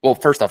 well,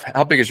 first off,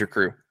 how big is your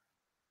crew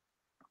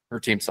or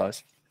team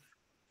size?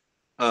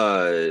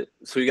 So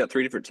you got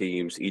 3 different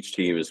teams. Each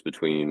team is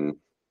between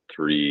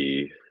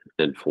 3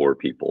 and 4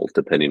 people,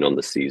 depending on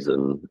the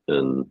season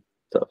and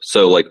stuff.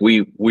 So like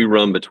we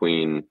run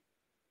between,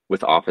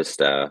 with office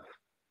staff,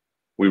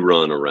 we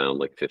run around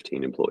like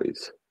 15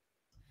 employees.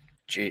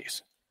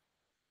 Jeez.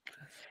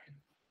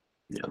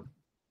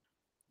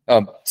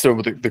 Yeah.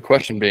 So the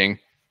question being,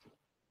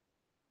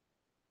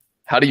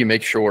 how do you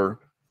make sure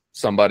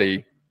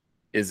somebody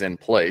is in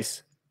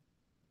place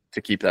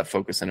to keep that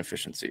focus and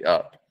efficiency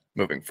up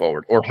moving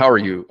forward? Or how are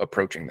you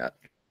approaching that?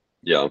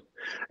 Yeah.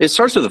 It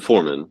starts with the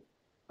foreman.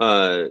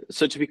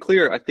 So to be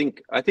clear, I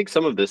think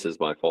some of this is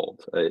my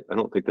fault. I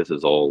don't think this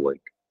is all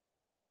like,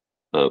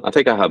 I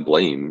think I have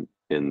blame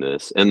in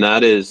this. And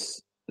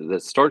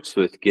that starts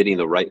with getting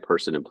the right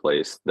person in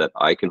place that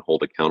I can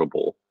hold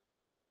accountable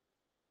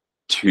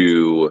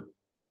to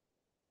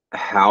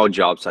how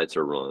job sites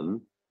are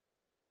run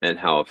and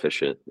how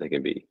efficient they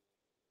can be.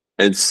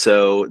 And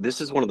so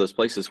this is one of those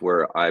places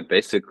where I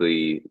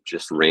basically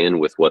just ran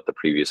with what the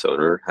previous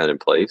owner had in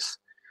place.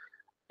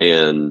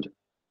 And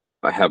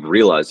I have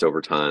realized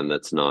over time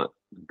that's not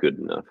good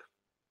enough.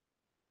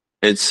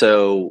 And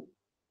so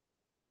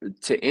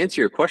to answer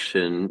your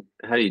question,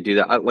 how do you do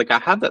that? I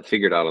have that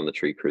figured out on the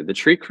tree crew. The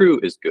tree crew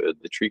is good.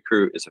 The tree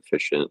crew is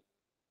efficient.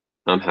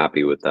 I'm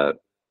happy with that.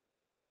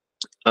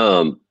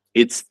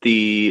 It's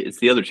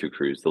the other 2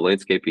 crews, the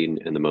landscaping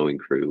and the mowing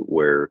crew,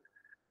 where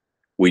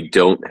we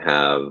don't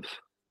have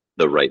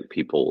the right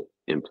people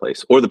in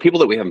place, or the people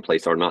that we have in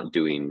place are not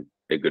doing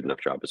a good enough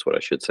job, is what I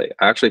should say.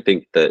 I actually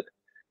think that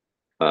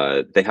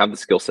they have the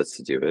skill sets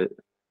to do it.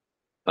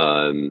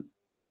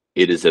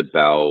 It is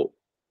about,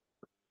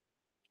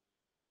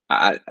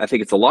 I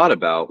think it's a lot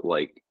about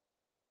like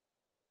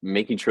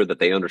making sure that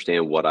they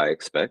understand what I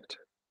expect,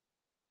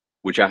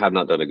 which I have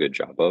not done a good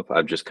job of.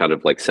 I've just kind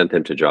of like sent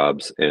them to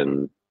jobs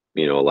and,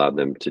 you know, allowed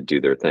them to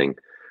do their thing.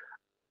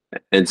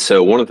 And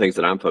so one of the things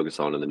that I'm focused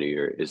on in the new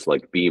year is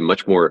like being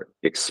much more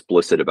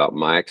explicit about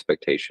my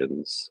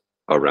expectations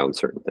around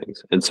certain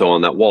things. And so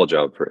on that wall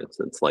job, for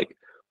instance, like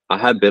I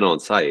have been on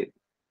site,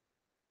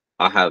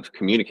 I have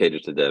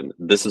communicated to them,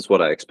 this is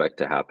what I expect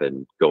to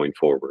happen going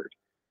forward.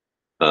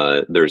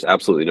 There's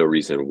absolutely no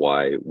reason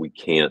why we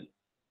can't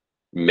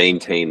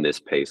maintain this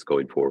pace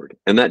going forward.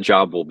 And that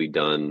job will be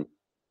done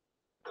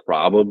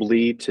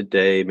probably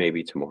today,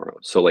 maybe tomorrow.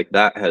 So like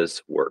that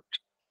has worked.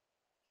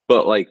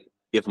 But like,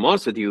 if I'm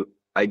honest with you,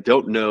 I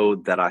don't know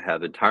that I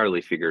have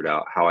entirely figured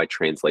out how I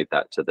translate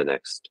that to the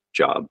next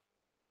job,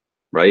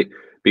 right?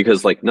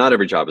 Because like not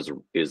every job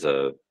is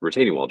a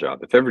retaining wall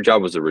job. If every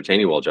job was a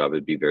retaining wall job,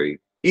 it'd be very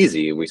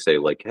easy. And we say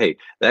like, hey,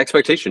 the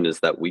expectation is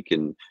that we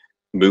can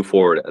move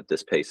forward at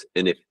this pace.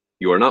 And if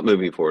you are not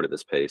moving forward at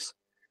this pace,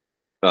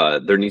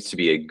 there needs to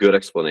be a good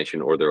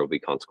explanation or there will be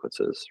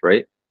consequences,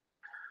 right?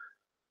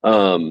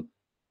 And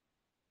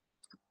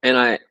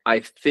I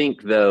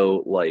think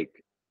though, like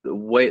the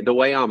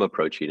way I'm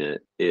approaching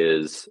it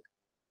is,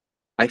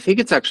 I think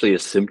it's actually a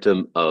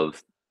symptom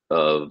of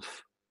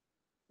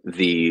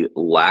the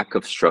lack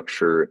of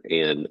structure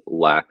and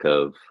lack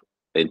of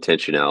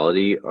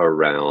intentionality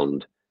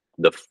around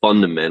the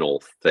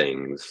fundamental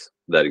things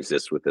that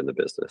exist within the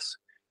business,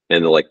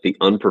 and the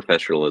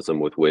unprofessionalism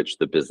with which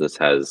the business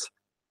has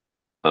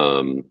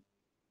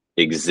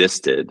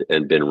existed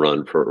and been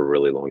run for a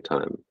really long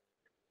time.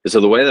 So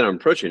the way that I'm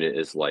approaching it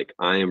is like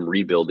I am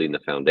rebuilding the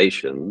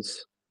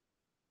foundations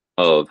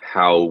of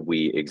how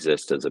we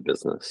exist as a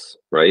business,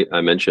 right?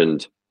 I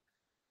mentioned,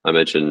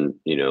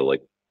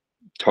 like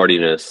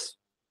tardiness,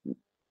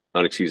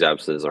 unexcused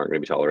absences aren't going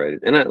to be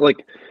tolerated. And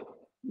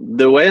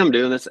the way I'm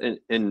doing this,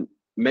 and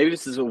maybe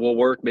will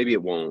work, maybe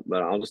it won't,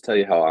 but I'll just tell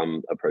you how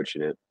I'm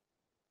approaching it.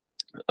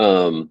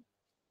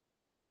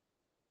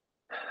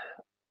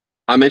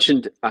 I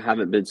mentioned I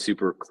haven't been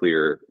super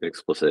clear and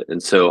explicit,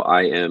 and so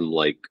I am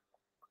like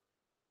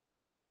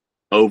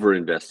over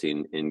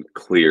investing in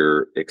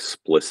clear,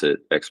 explicit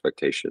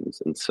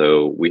expectations. And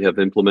so we have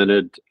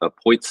implemented a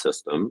point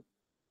system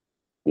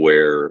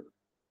where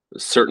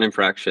certain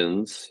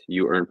infractions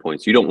you earn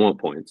points. You don't want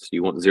points.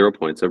 You want 0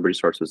 points. Everybody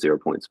starts with 0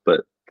 points,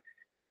 but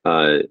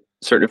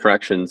certain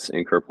infractions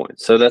incur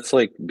points. So that's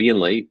like being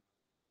late,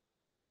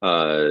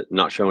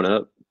 not showing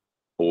up,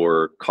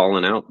 or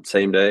calling out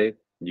same day.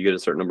 You get a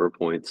certain number of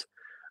points.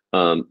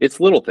 It's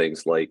little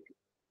things like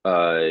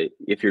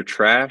if your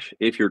truck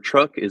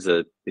is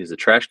a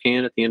trash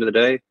can at the end of the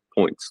day,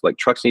 points. Like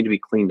trucks need to be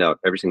cleaned out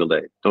every single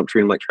day. Don't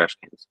treat them like trash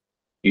cans.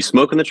 You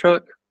smoke in the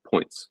truck,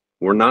 points.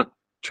 We're not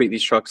treat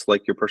these trucks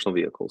like your personal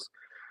vehicles.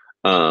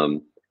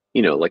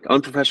 Like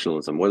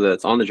unprofessionalism, whether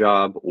that's on the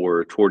job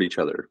or toward each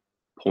other,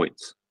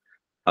 points.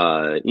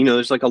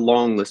 There's like a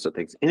long list of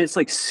things, and it's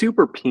like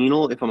super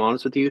penal. If I'm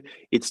honest with you,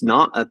 it's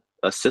not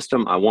a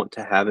system I want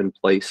to have in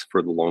place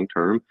for the long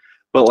term.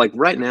 But like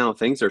right now,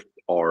 things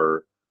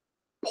are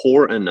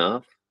poor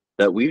enough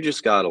that we've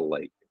just got to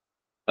like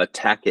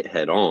attack it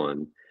head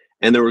on,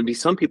 and there would be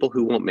some people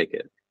who won't make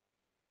it.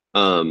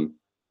 And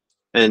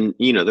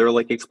there are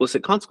like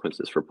explicit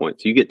consequences for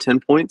points. You get 10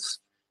 points,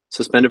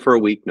 suspended for a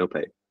week, no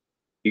pay.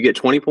 You get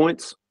 20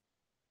 points,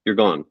 you're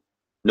gone,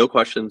 no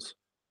questions,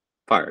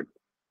 fired.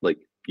 Like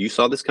you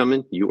saw this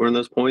coming, you earn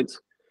those points,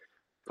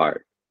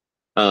 fired.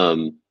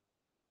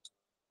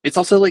 It's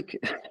also like,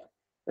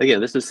 again,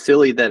 this is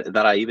silly that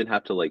I even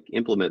have to like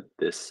implement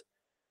this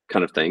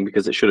kind of thing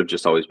because it should have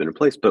just always been in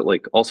place. But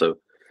like also,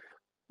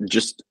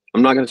 just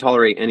I'm not going to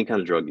tolerate any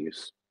kind of drug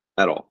use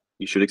at all.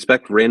 You should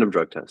expect random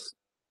drug tests,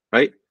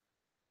 right?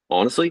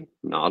 Honestly,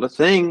 not a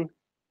thing.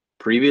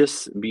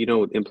 Previous,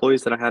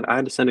 employees that I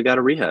had to send a guy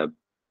to rehab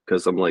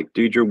because I'm like,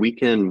 dude, your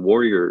weekend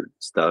warrior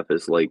stuff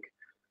is like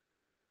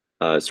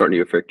starting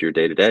to affect your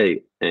day to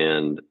day,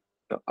 and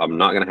I'm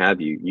not going to have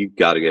you. You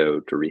got to go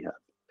to rehab.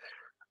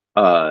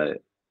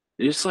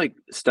 Just like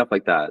stuff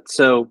like that.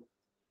 So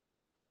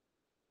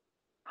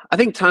I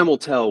think time will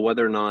tell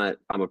whether or not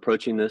I'm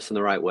approaching this in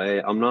the right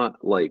way. I'm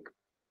not like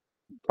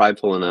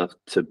prideful enough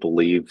to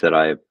believe that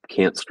I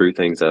can't screw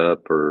things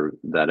up or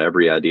that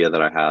every idea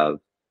that I have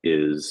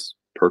is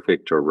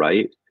perfect or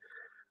right.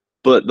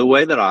 But the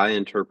way that I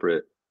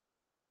interpret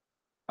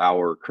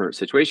our current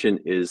situation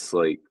is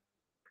like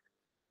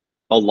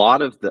a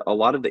lot of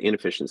the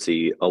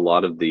inefficiency, a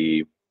lot of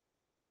the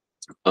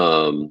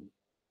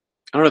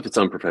I don't know if it's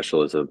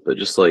unprofessionalism, but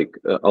just like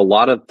a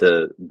lot of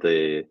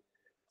the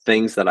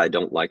things that I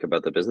don't like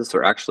about the business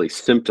are actually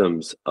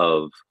symptoms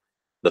of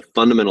the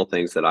fundamental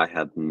things that I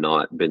have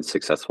not been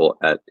successful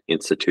at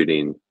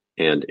instituting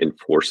and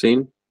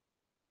enforcing.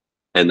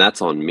 And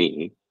that's on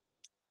me.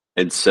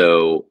 And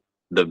so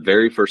the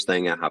very first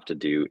thing I have to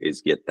do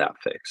is get that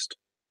fixed.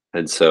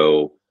 And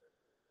so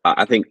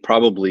I think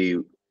probably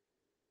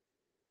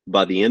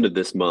by the end of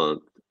this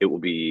month, we'll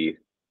be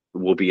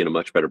in a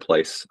much better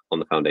place on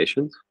the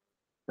foundations.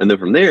 And then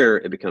from there,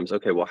 it becomes,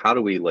 okay, well, how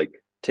do we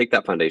like take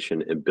that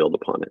foundation and build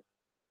upon it?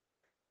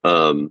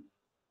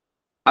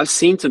 I've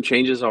seen some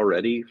changes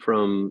already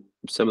from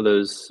some of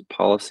those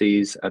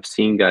policies. I've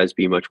seen guys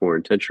be much more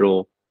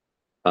intentional,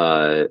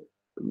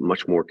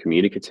 much more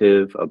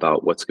communicative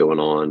about what's going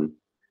on.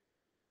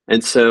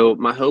 And so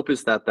my hope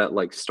is that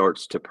like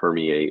starts to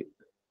permeate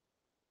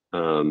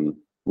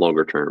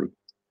longer term.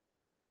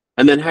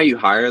 And then how you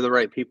hire the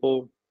right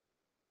people.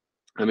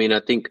 I mean, I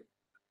think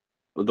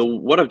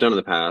what I've done in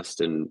the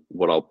past and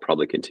what I'll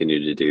probably continue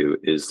to do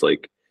is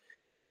like,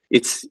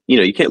 it's,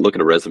 you can't look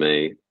at a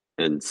resume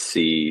and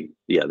see,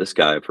 yeah, this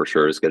guy for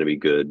sure is going to be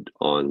good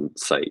on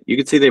site. You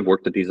can see they've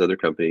worked at these other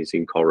companies. You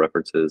can call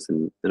references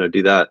and I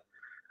do that.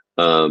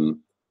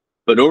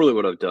 But normally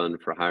what I've done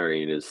for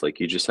hiring is like,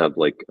 you just have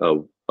like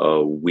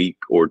a week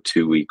or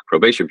 2 week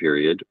probation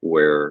period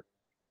where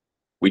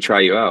we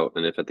try you out.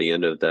 And if at the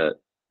end of that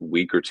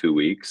week or 2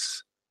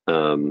 weeks,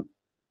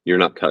 you're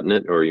not cutting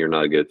it or you're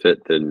not a good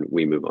fit, then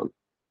we move on.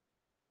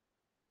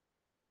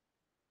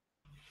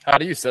 How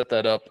do you set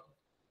that up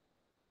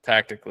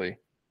tactically?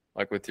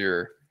 Like with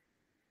your,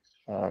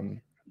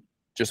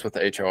 just with the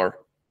HR?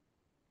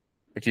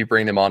 Like you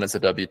bring them on as a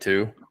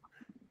W-2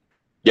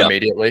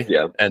 immediately?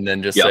 Yeah. And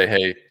then just say,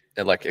 hey,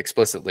 like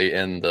explicitly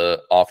in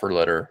the offer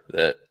letter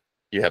that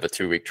you have a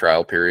 2 week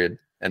trial period,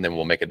 and then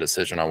we'll make a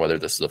decision on whether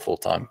this is a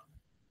full-time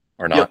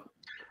or not. Yep.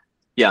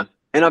 Yeah.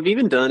 And I've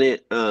even done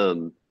it,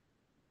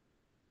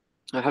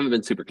 I haven't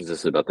been super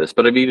consistent about this,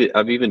 but I've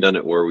even done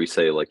it where we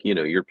say like,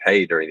 your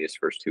pay during these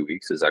first 2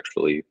 weeks is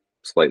actually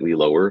slightly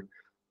lower.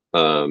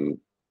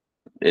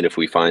 And if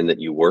we find that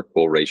you work,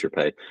 we'll raise your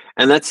pay.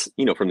 And that's,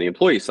 from the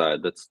employee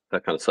side, that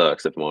kind of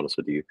sucks, if I'm honest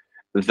with you.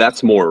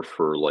 That's more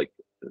for like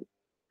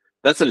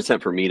that's an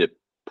attempt for me to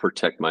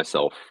protect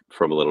myself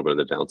from a little bit of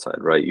the downside,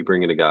 right? You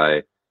bring in a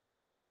guy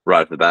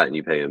right off the bat and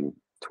you pay him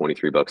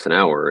 $23 an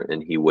hour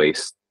and he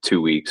wastes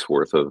 2 weeks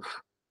worth of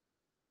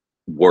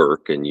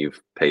work and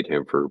you've paid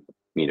him for,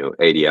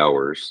 80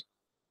 hours.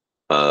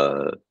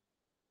 I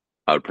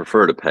would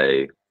prefer to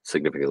pay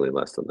significantly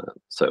less than that.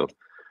 So,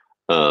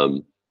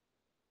 um,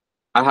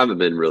 I haven't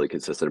been really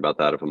consistent about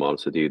that, if I'm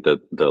honest with you, the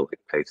like,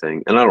 pay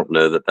thing. And I don't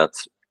know that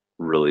that's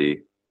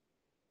really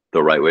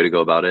the right way to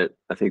go about it.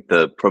 I think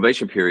the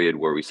probation period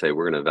where we say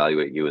we're going to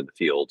evaluate you in the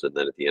field, and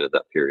then at the end of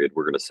that period,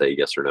 we're going to say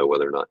yes or no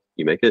whether or not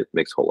you make it,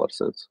 makes a whole lot of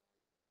sense.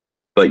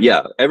 But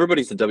yeah,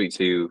 everybody's a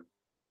W-2,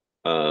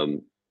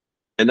 um,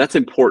 and that's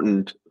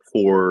important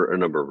for a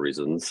number of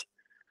reasons.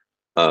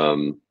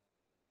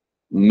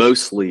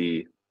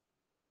 Mostly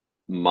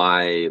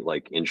my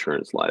like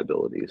insurance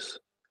liabilities,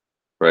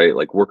 right?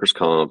 Like workers'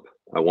 comp.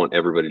 I want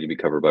everybody to be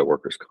covered by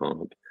workers'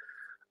 comp.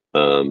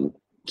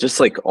 Just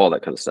like all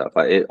that kind of stuff.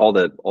 All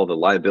the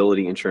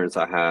liability insurance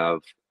I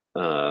have.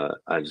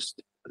 I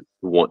just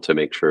want to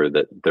make sure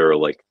that there are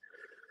like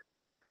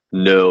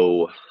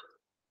no,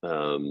 I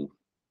don't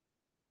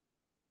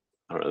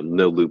know,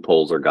 no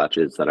loopholes or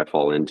gotchas that I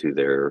fall into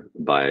there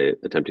by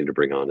attempting to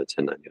bring on a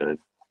 1099.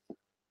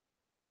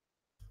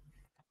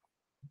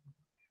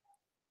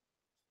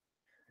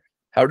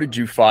 How did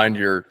you find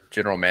your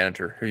general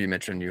manager who you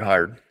mentioned you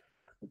hired?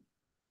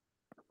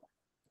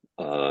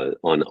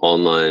 On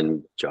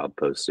online job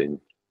posting.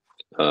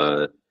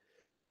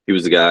 He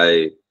was a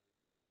guy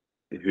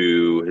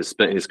who has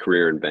spent his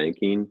career in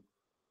banking,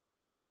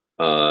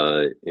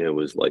 and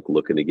was like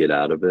looking to get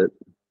out of it.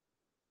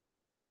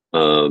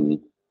 And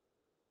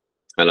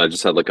I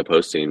just had like a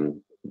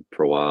posting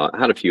for a while. I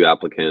had a few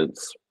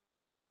applicants.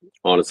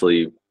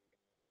 Honestly,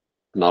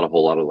 not a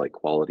whole lot of like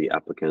quality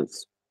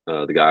applicants.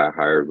 The guy I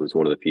hired was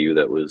one of the few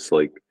that was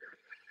like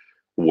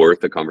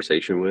worth a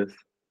conversation with.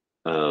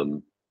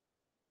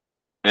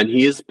 And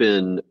he has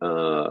been,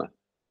 I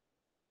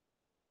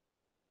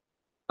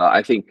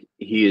think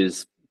he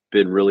has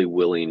been really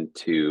willing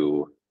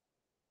to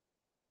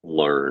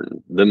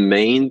learn. The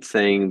main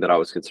thing that I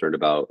was concerned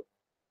about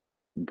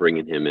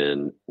bringing him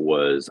in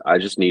was I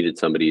just needed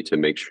somebody to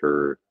make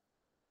sure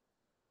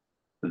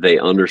they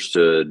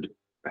understood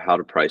how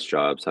to price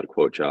jobs, how to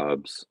quote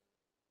jobs.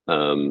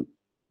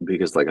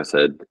 Because like I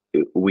said,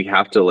 we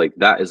have to like,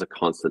 that is a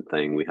constant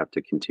thing. We have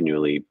to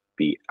continually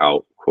be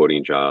out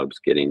quoting jobs,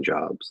 getting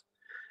jobs.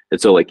 And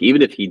so like,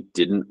 even if he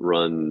didn't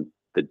run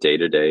the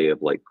day-to-day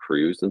of like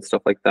crews and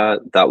stuff like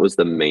that, that was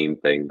the main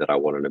thing that I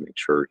wanted to make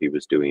sure he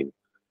was doing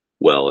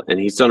well. And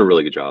he's done a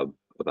really good job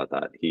about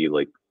that. He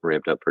like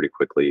ramped up pretty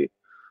quickly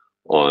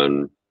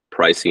on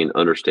pricing,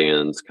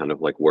 understands kind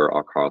of like where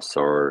our costs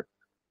are,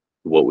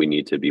 what we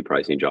need to be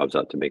pricing jobs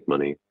out to make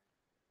money.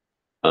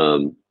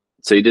 So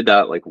he did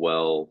that like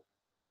well,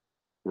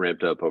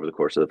 ramped up over the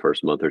course of the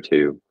first month or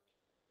two.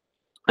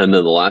 And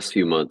then the last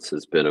few months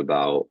has been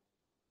about,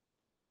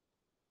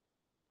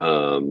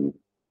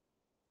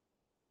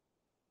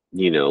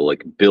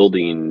 like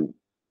building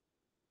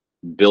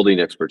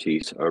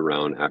expertise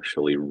around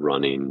actually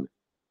running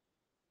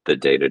the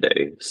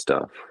day-to-day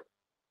stuff,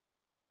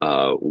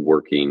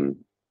 working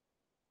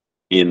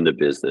in the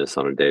business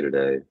on a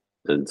day-to-day.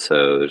 And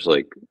so there's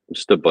like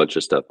just a bunch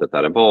of stuff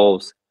that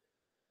involves.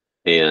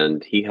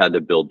 And he had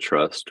to build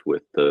trust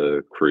with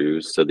the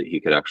crews so that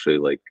he could actually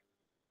like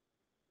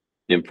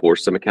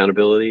enforce some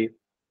accountability.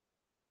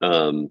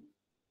 And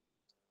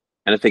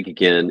I think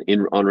again,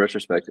 on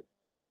retrospect,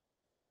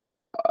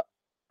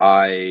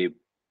 I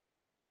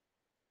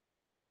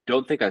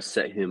don't think I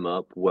set him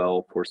up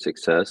well for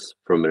success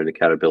from an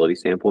accountability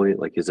standpoint,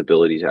 like his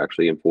ability to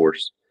actually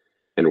enforce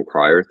and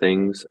require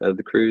things of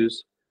the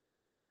crews,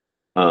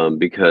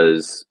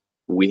 because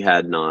we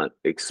had not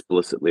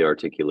explicitly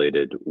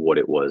articulated what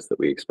it was that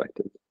we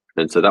expected.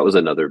 And so that was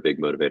another big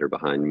motivator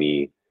behind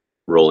me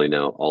rolling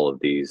out all of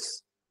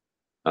these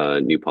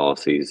new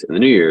policies in the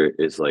new year,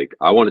 is like,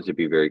 I want it to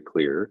be very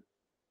clear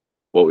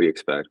what we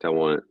expect. I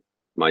want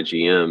my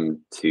GM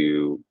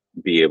to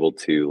be able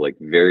to like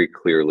very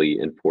clearly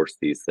enforce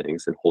these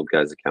things and hold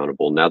guys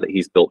accountable. Now that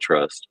he's built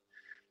trust,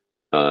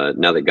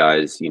 now that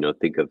guys,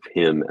 think of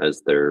him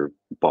as their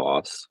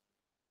boss,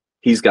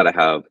 he's got to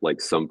have like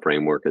some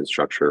framework and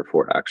structure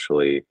for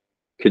actually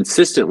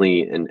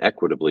consistently and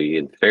equitably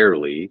and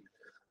fairly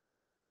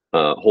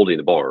holding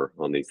the bar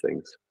on these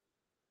things.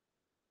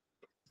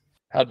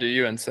 How do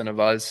you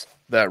incentivize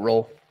that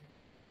role?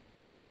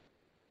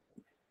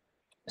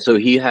 So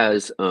he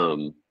has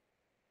a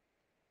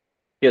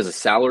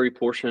salary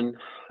portion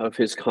of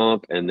his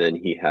comp, and then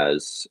he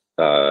has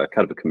kind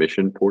of a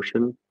commission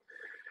portion.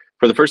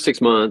 For the first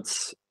 6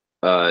 months,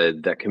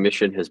 that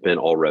commission has been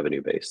all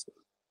revenue based.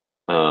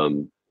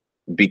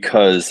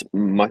 Because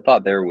my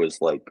thought there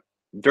was like,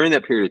 during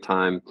that period of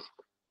time,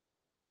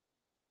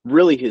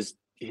 really his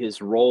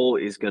role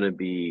is going to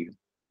be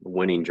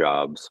winning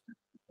jobs,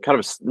 kind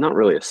of not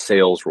really a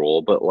sales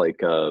role, but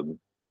like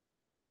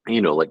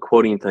like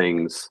quoting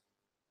things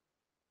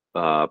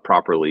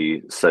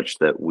properly such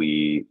that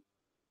we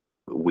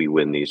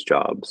win these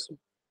jobs.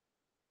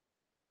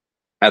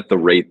 at the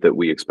rate that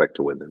we expect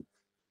to win them.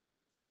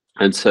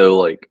 And so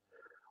like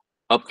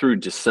up through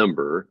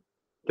December,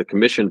 the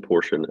commission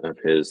portion of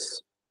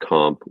his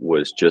comp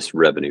was just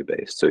revenue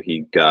based. So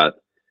he got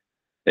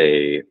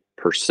a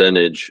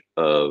percentage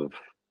of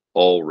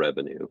all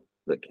revenue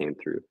that came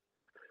through.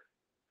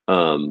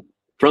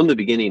 From the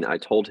beginning, I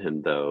told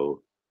him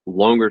though,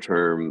 longer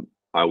term,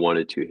 I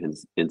wanted to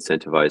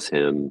incentivize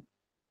him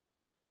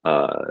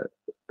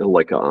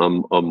like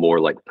a more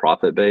like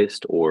profit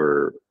based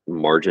or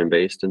margin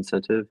based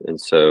incentive. And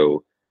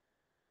so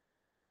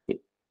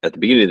at the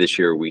beginning of this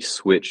year, we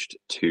switched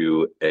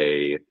to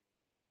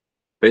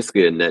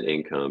basically a net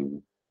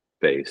income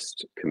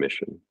based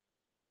commission,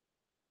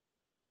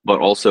 but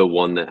also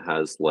one that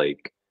has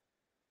like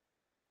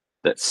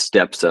that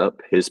steps up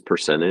his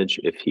percentage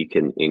if he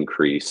can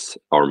increase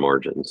our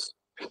margins.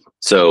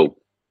 So,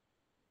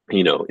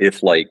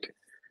 if like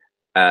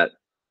at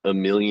 $1.2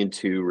 million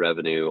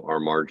revenue, our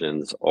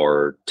margins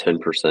are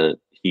 10%,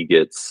 he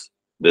gets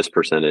this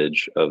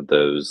percentage of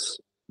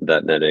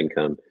that net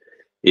income.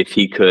 If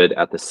he could,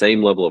 at the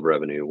same level of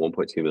revenue,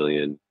 1.2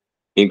 million,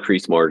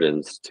 increase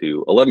margins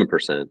to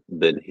 11%,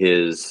 then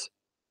his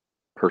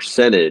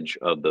percentage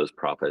of those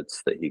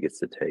profits that he gets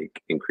to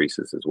take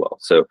increases as well.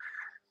 So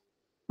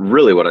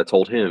really what I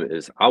told him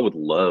is I would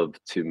love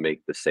to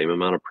make the same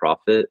amount of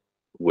profit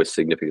with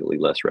significantly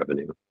less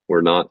revenue.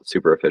 We're not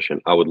super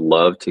efficient. I would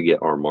love to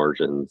get our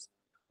margins.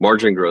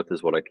 Margin growth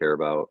is what I care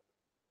about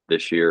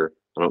this year.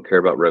 I don't care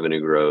about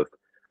revenue growth.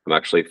 I'm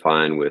actually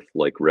fine with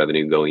like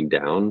revenue going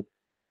down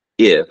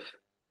if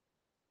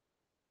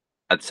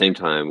at the same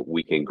time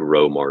we can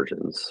grow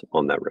margins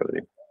on that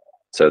revenue.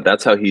 So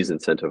that's how he's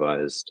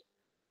incentivized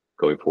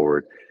going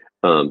forward.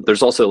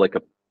 There's also like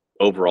a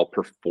overall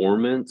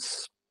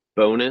performance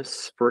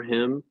bonus for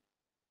him.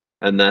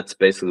 And that's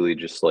basically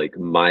just like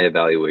my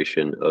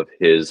evaluation of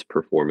his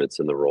performance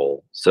in the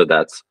role. So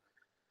that's,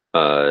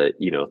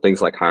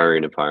 things like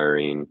hiring and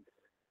firing,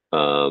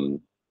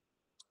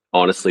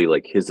 honestly,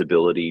 like his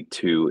ability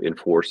to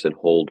enforce and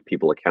hold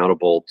people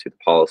accountable to the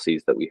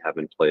policies that we have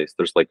in place.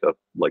 There's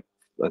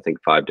I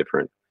think 5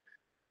 different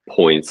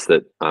points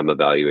that I'm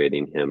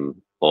evaluating him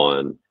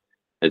on.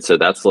 And so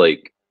that's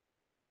like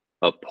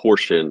a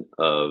portion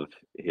of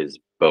his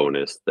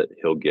bonus that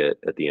he'll get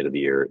at the end of the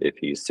year if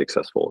he's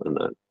successful in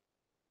that.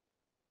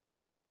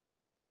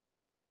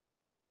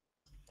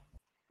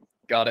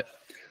 Got it.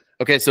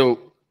 Okay,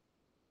 so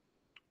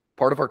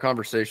part of our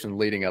conversation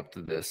leading up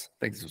to this,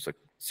 I think this was like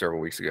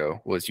several weeks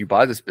ago, was you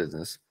buy this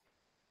business.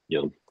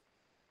 Yeah.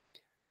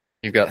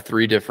 You've got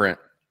 3 different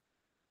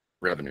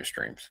revenue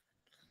streams.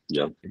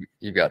 Yeah.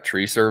 You've got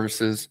tree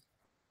services,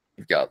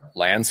 you've got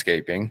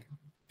landscaping,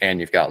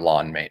 and you've got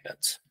lawn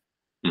maintenance.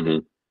 Mm-hmm.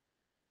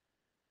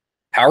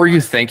 How are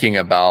you thinking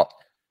about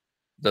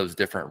those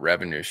different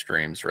revenue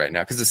streams right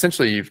now? Because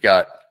essentially you've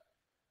got,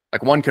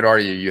 like, one could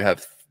argue you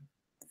have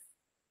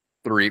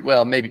 3,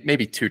 well,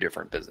 maybe 2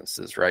 different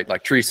businesses, right?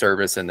 Like tree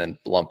service and then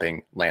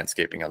lumping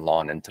landscaping and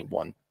lawn into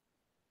one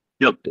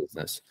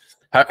business.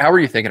 How are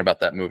you thinking about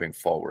that moving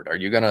forward? Are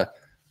you going to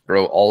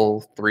grow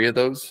all 3 of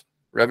those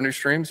revenue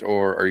streams,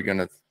 or are you going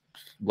to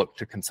look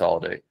to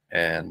consolidate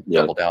and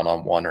double down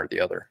on one or the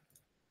other?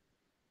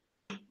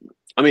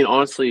 I mean,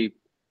 honestly,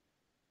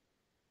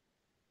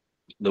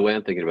 the way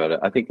I'm thinking about it,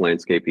 I think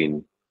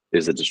landscaping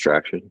is a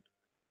distraction,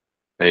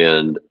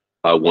 and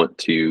I want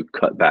to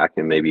cut back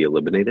and maybe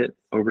eliminate it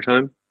over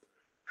time.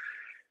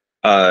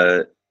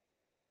 I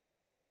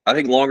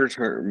think longer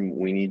term,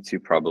 we need to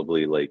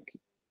probably like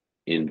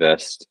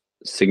invest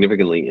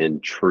significantly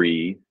in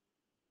tree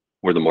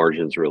where the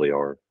margins really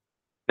are,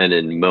 and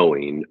in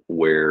mowing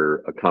where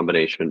a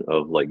combination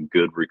of like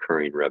good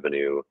recurring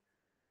revenue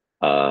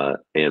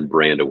and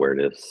brand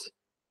awareness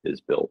is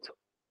built.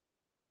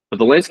 But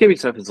the landscaping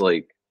stuff is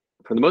like,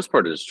 for the most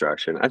part, a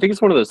distraction. I think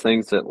it's one of those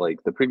things that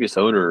like the previous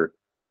owner,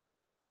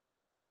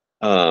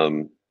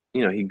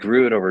 he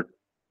grew it over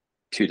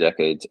 2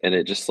 decades, and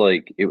it just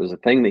like, it was a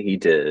thing that he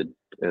did,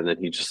 and then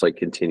he just like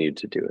continued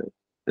to do it.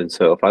 And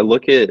so if I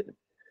look at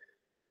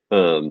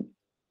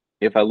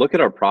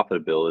our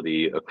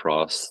profitability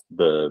across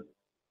the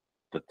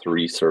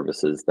 3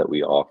 services that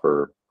we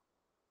offer,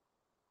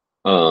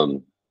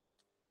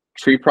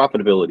 tree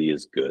profitability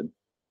is good.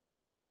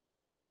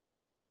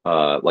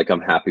 Like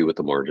I'm happy with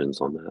the margins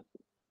on that.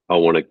 I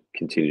want to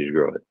continue to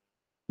grow it.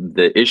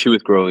 The issue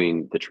with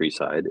growing the tree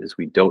side is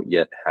we don't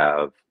yet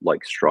have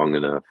like strong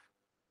enough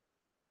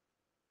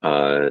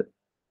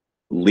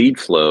lead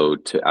flow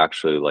to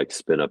actually like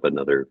spin up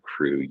another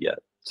crew yet.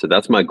 So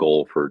that's my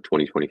goal for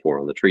 2024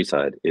 on the tree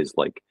side, is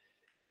like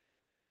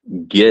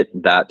get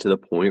that to the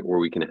point where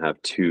we can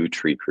have 2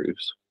 tree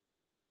crews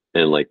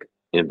and like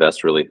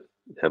invest really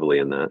heavily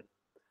in that.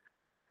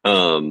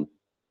 On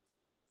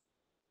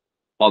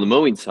the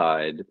mowing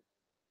side,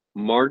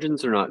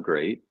 margins are not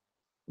great,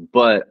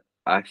 but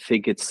I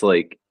think it's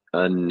like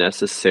a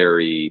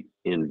necessary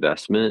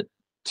investment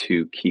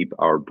to keep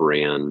our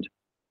brand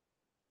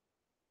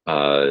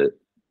at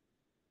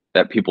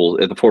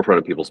the forefront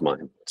of people's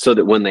mind, so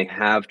that when they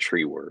have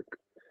tree work,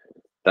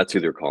 that's who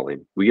they're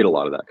calling. We get a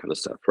lot of that kind of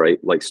stuff, right?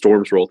 Like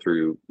storms roll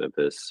through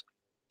Memphis.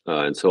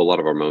 And so a lot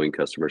of our mowing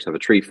customers have a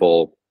tree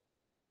fall,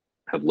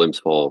 have limbs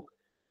fall.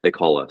 They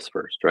call us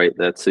first, right?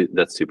 That's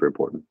super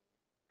important.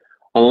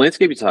 On the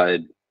landscaping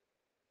side,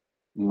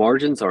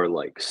 margins are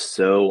like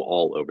so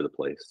all over the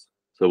place.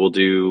 So we'll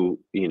do,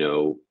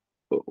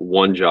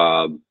 one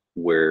job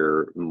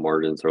where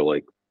margins are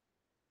like,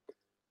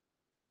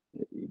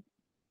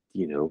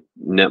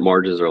 net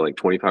margins are like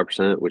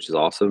 25%, which is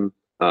awesome.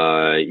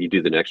 You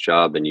do the next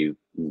job and you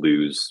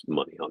lose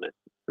money on it,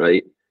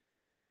 right?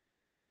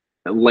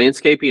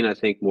 Landscaping, I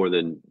think, more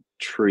than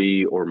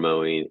tree or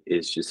mowing,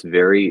 is just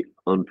very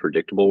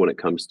unpredictable when it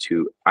comes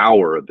to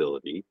our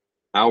ability,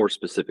 our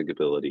specific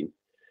ability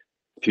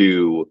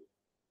to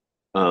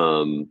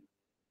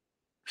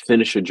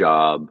finish a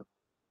job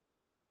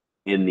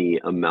in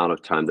the amount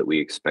of time that we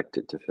expect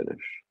it to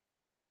finish.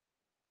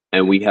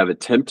 And we have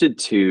attempted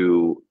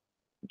to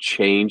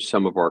change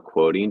some of our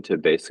quoting to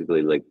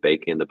basically like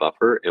bake in the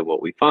buffer. And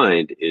what we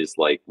find is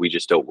like we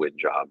just don't win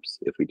jobs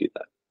if we do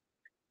that.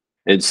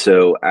 And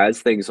so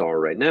as things are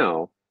right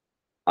now,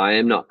 I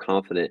am not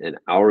confident in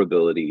our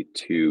ability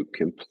to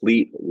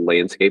complete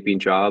landscaping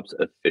jobs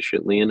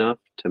efficiently enough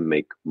to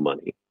make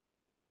money.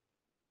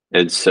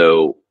 And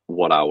so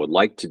what I would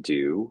like to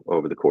do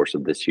over the course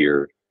of this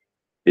year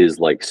is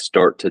like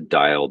start to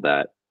dial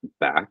that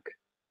back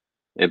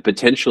and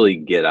potentially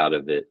get out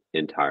of it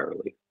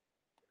entirely.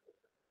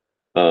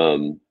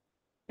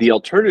 The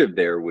alternative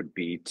there would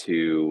be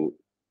to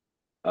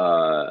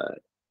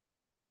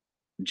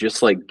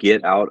just like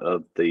get out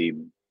of the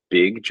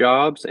big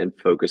jobs and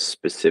focus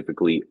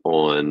specifically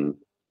on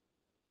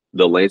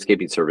the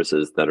landscaping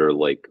services that are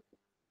like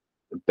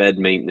bed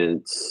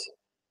maintenance,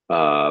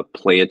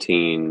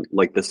 planting,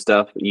 like the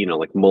stuff,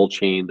 like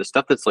mulching, the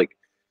stuff that's like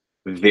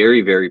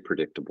very, very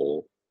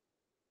predictable.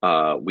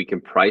 We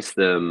can price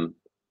them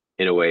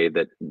in a way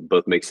that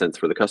both makes sense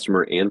for the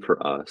customer and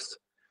for us.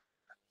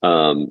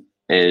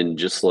 And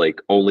just like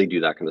only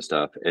do that kind of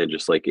stuff and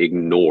just like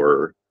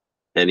ignore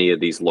any of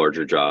these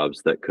larger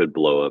jobs that could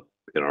blow up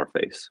in our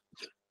face.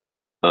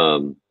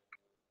 So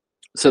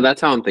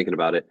that's how I'm thinking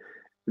about it.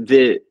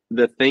 The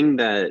thing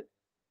that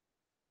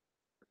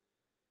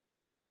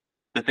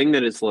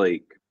is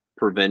like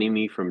preventing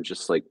me from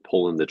just like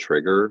pulling the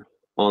trigger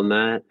on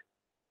that,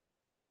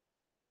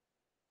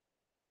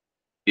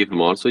 if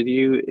I'm honest with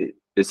you,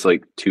 it's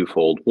like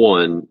twofold.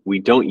 One, we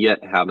don't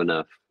yet have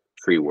enough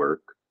tree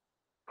work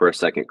for a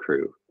second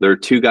crew. There are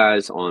two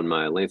guys on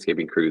my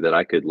landscaping crew that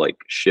I could like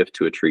shift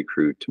to a tree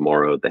crew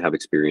tomorrow. They have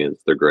experience.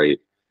 They're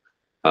great.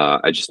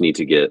 I just need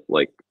to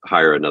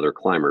hire another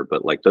climber,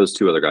 but like those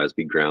two other guys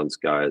be grounds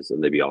guys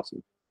and they'd be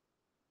awesome.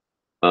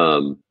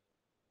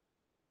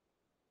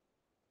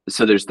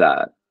 So there's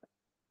that.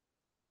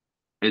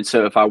 And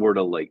so if I were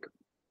to like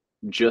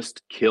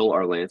just kill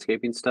our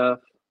landscaping stuff,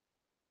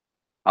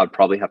 I'd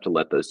probably have to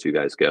let those two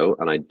guys go,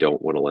 and I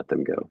don't want to let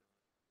them go.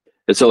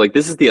 And so like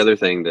this is the other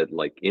thing that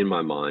like in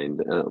my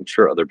mind, I'm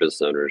sure other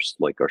business owners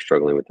like are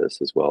struggling with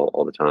this as well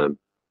all the time.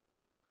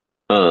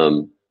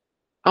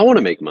 I want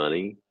to make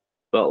money,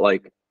 but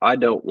like I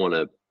don't want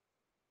to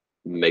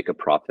make a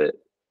profit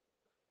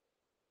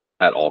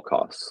at all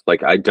costs.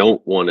 Like I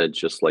don't want to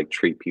just like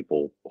treat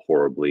people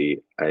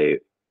horribly.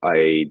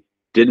 I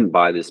didn't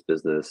buy this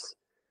business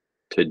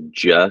to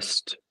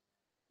just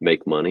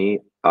make money.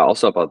 I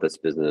also bought this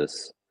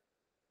business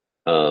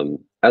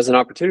as an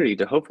opportunity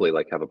to hopefully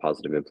like have a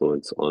positive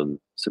influence on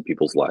some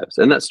people's lives.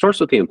 And that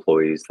starts with the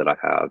employees that I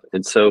have.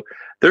 And so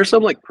there's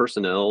some like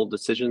personnel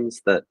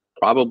decisions that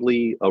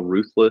probably a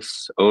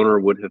ruthless owner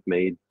would have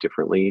made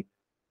differently.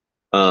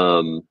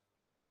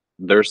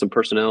 There's some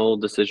personnel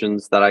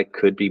decisions that I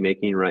could be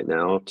making right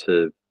now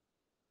to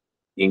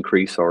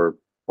increase our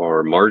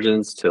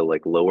margins, to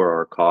like lower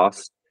our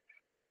costs,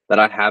 that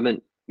I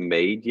haven't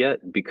made yet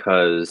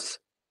because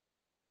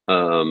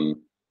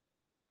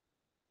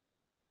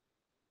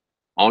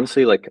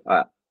honestly, like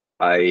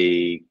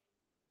I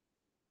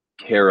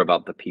care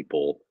about the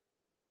people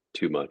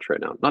too much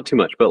right now. Not too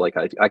much, but like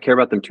I care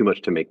about them too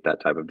much to make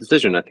that type of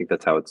decision. I think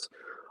that's how it's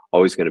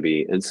always going to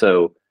be. And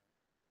so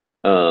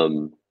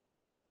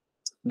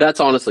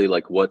that's honestly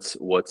like what's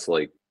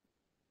like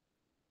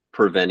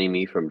preventing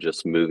me from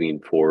just moving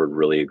forward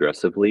really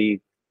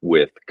aggressively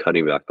with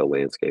cutting back the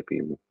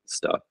landscaping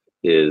stuff.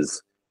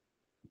 Is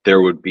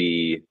there would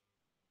be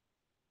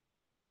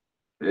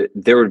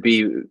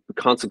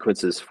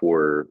consequences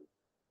for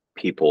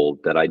people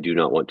that I do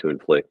not want to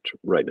inflict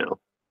right now.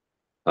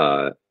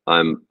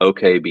 I'm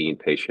okay being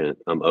patient.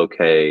 I'm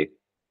okay.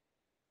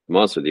 I'm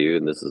honest with you,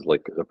 and this is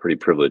like a pretty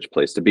privileged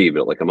place to be,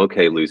 but like I'm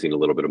okay losing a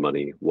little bit of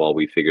money while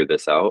we figure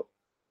this out,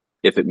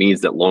 if it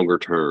means that longer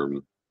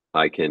term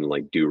I can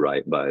like do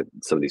right by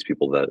some of these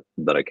people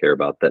that I care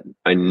about, that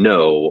I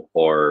know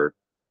are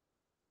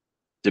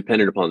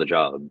dependent upon the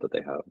job that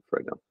they have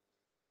right now.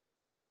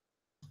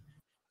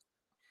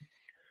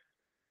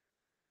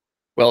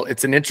 Well,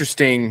 it's an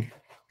interesting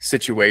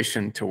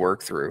situation to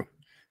work through.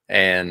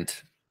 And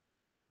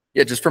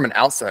yeah, just from an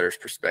outsider's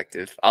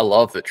perspective, I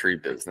love the tree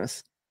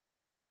business.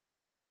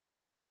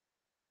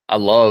 I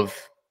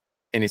love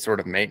any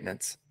sort of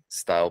maintenance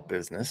style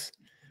business.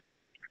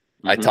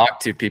 I talk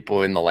to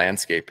people in the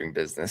landscaping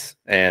business,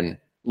 and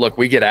look,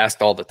 we get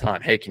asked all the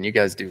time, hey, can you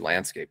guys do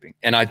landscaping?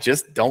 And I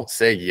just don't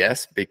say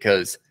yes,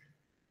 because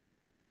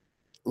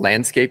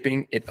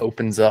landscaping, it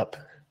opens up,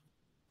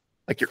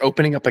 like you're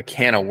opening up a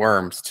can of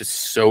worms to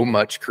so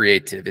much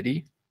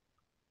creativity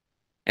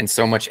and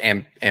so much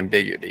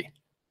ambiguity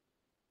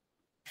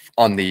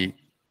on the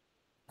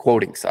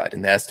quoting side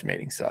and the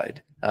estimating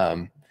side.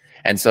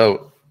 And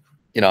so,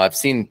 I've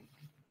seen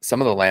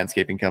some of the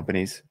landscaping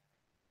companies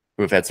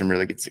who have had some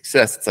really good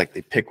success. It's like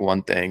they pick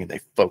one thing and they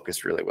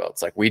focus really well.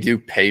 It's like, we do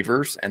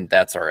pavers and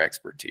that's our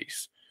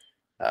expertise.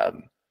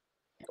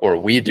 Or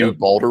we do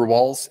boulder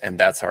walls and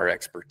that's our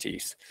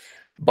expertise.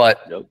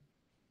 But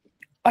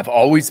I've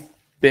always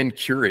been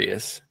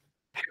curious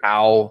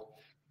how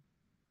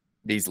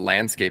these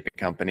landscaping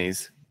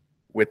companies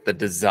with the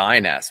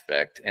design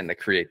aspect and the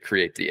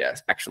creativity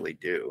actually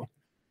do.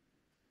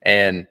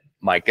 And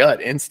my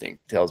gut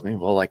instinct tells me,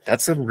 well, like,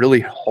 that's a really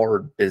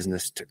hard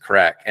business to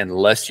crack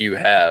unless you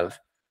have,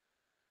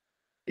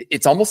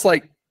 it's almost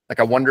like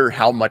I wonder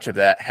how much of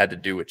that had to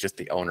do with just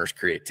the owner's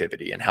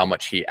creativity and how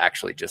much he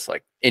actually just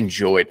like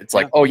enjoyed. It's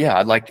like, oh yeah,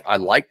 I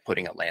like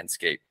putting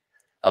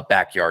a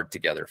backyard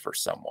together for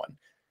someone.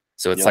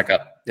 So it's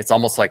it's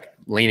almost like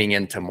leaning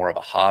into more of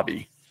a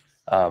hobby.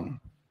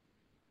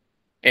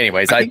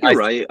 Anyways, I think you're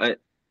right.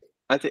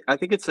 I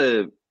think it's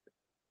a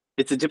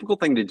difficult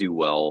thing to do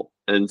well.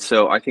 And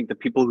so I think the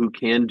people who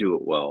can do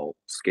it well,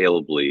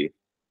 scalably,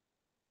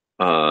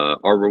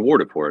 are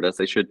rewarded for it, as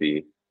they should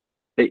be.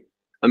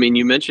 I mean,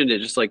 you mentioned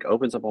it just like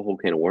opens up a whole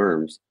can of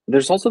worms.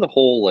 There's also the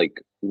whole like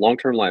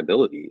long-term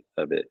liability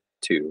of it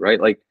too, right?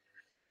 Like,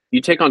 you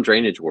take on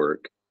drainage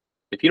work.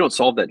 If you don't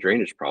solve that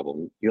drainage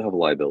problem, you have a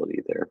liability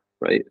there,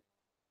 right?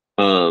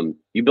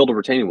 You build a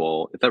retaining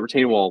wall. If that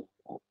retaining wall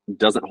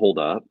doesn't hold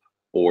up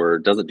or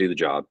doesn't do the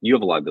job, you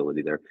have a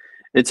liability there.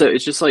 And so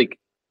it's just like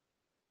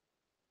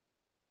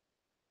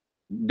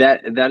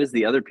that is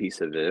the other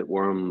piece of it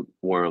where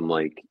I'm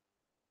like,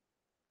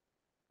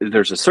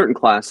 there's a certain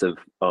class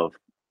of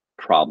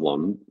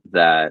problem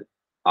that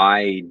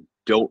I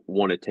don't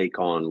want to take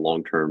on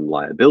long-term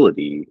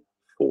liability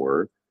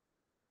for,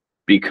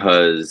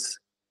 because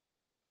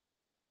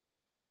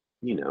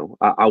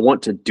I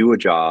want to do a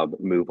job,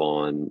 move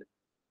on,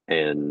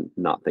 and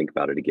not think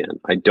about it again.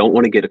 I don't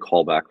want to get a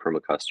call back from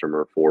a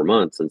customer 4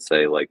 months and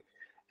say like,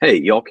 hey,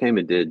 y'all came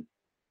and did,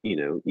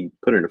 you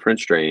put in a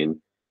French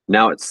drain.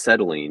 Now it's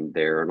settling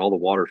there and all the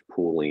water's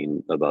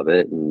pooling above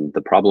it and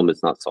the problem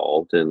is not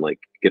solved, and like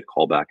get a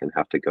call back and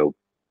have to go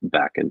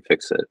back and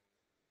fix it.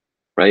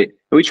 Right.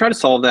 And we try to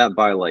solve that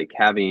by like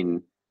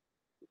having,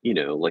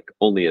 like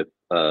only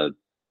a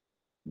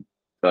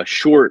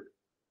short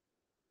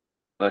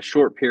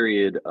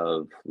period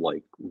of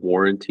like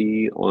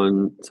warranty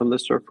on some of the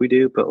stuff we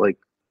do. But like,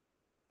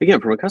 again,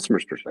 from a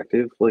customer's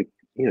perspective, like,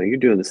 you're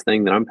doing this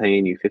thing that I'm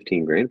paying you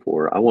 15 grand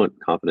for. I want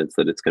confidence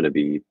that it's going to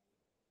be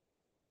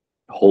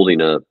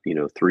holding up,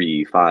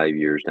 3-5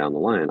 years down the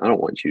line. I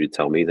don't want you to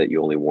tell me that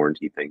you only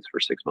warranty things for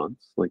 6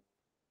 months. Like,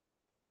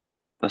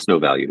 that's no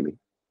value to me.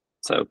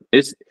 So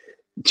it's,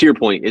 to your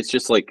point, it's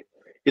just like,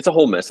 it's a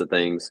whole mess of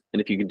things.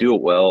 And if you can do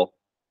it well,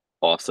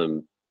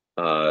 awesome.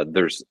 I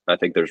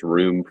think there's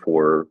room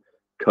for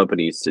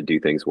companies to do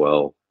things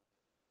well.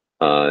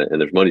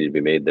 And there's money to be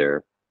made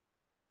there.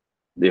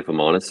 If I'm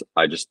honest,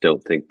 I just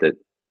don't think that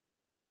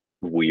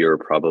we are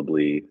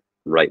probably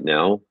right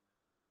now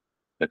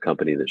a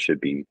company that should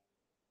be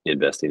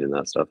investing in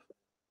that stuff.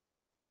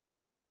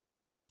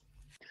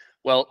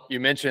 Well, you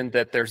mentioned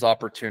that there's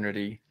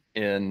opportunity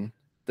in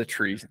the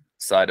tree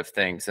side of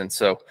things. And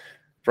so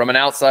from an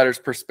outsider's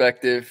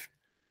perspective,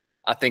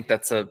 I think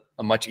that's a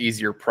much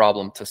easier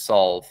problem to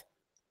solve,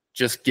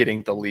 just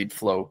getting the lead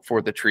flow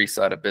for the tree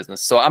side of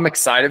business. So I'm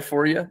excited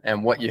for you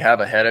and what you have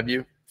ahead of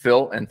you,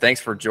 Phil, and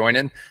thanks for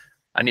joining.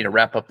 I need to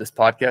wrap up this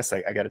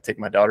podcast. I got to take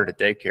my daughter to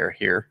daycare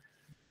here.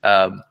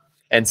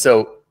 And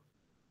so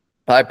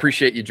I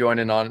appreciate you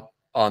joining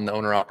on the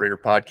Owner Operator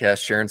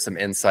Podcast, sharing some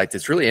insights.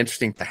 It's really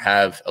interesting to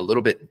have a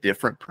little bit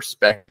different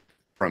perspective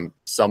from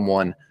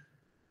someone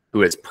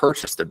who has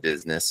purchased a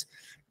business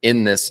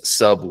in this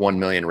sub 1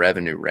 million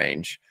revenue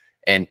range,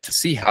 and to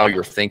see how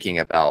you're thinking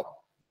about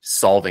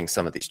solving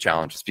some of these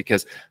challenges.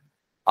 Because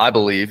I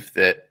believe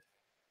that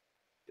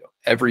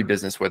every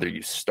business, whether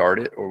you start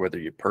it or whether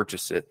you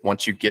purchase it,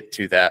 once you get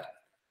to that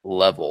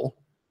level,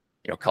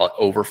 call it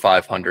over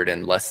 500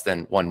 and less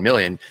than 1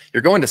 million,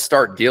 you're going to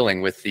start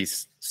dealing with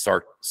these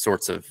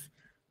sorts of,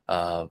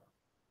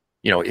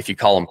 if you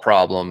call them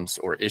problems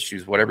or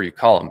issues, whatever you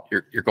call them,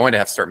 you're going to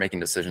have to start making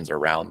decisions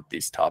around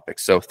these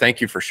topics. So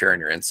thank you for sharing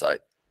your insight.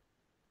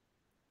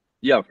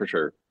 Yeah, for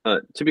sure.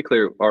 To be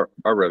clear, our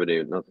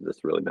revenue, not that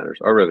this really matters,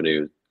 our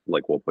revenue is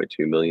like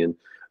 1.2 million,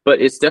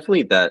 but it's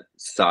definitely that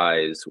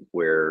size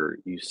where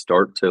you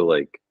start to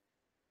like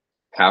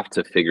have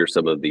to figure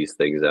some of these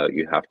things out.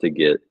 You have to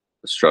get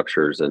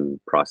structures and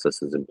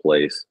processes in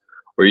place,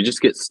 or you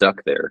just get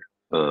stuck there.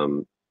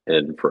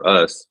 And for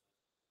us,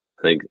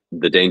 I think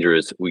the danger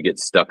is we get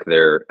stuck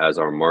there as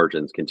our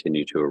margins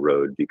continue to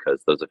erode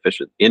because those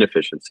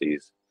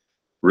inefficiencies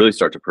really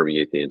start to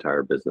permeate the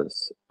entire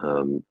business.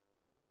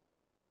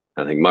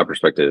 I think my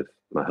perspective,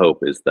 my hope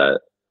is that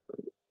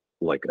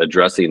like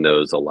addressing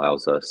those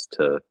allows us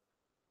to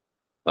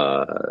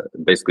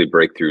basically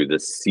break through the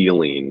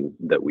ceiling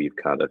that we've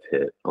kind of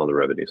hit on the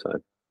revenue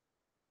side.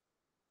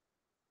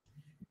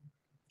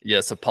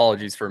 Yes,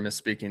 apologies for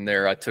misspeaking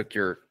there. I took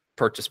your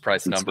purchase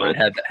price number and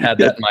had Yeah.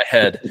 that in my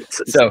head.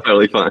 It's So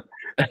totally fine.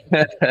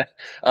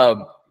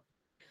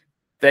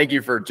 Thank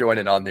you for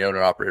joining on the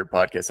Owner Operator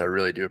Podcast. I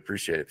really do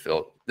appreciate it,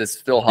 Phil. This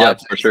is Phil Yeah,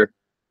 Hodges. for sure.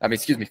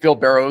 Phil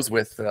Barrows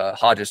with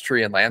Hodges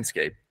Tree and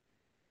Landscape.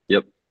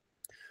 Yep.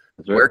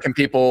 That's right. Where can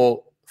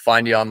people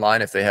find you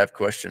online if they have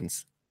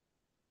questions?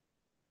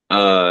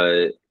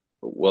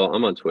 Well,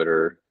 I'm on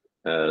Twitter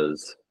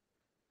as,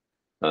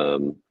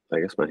 I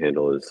guess my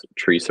handle is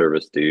Tree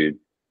Service Dude.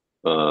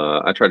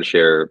 I try to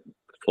share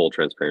full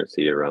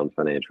transparency around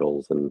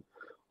financials and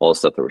all the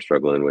stuff that we're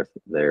struggling with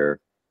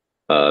there.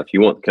 If you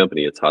want the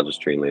company, it's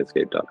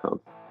HodgesTreeandLandscape.com.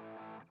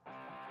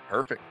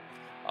 Perfect.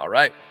 All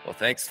right. Well,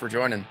 thanks for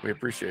joining. We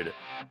appreciate it.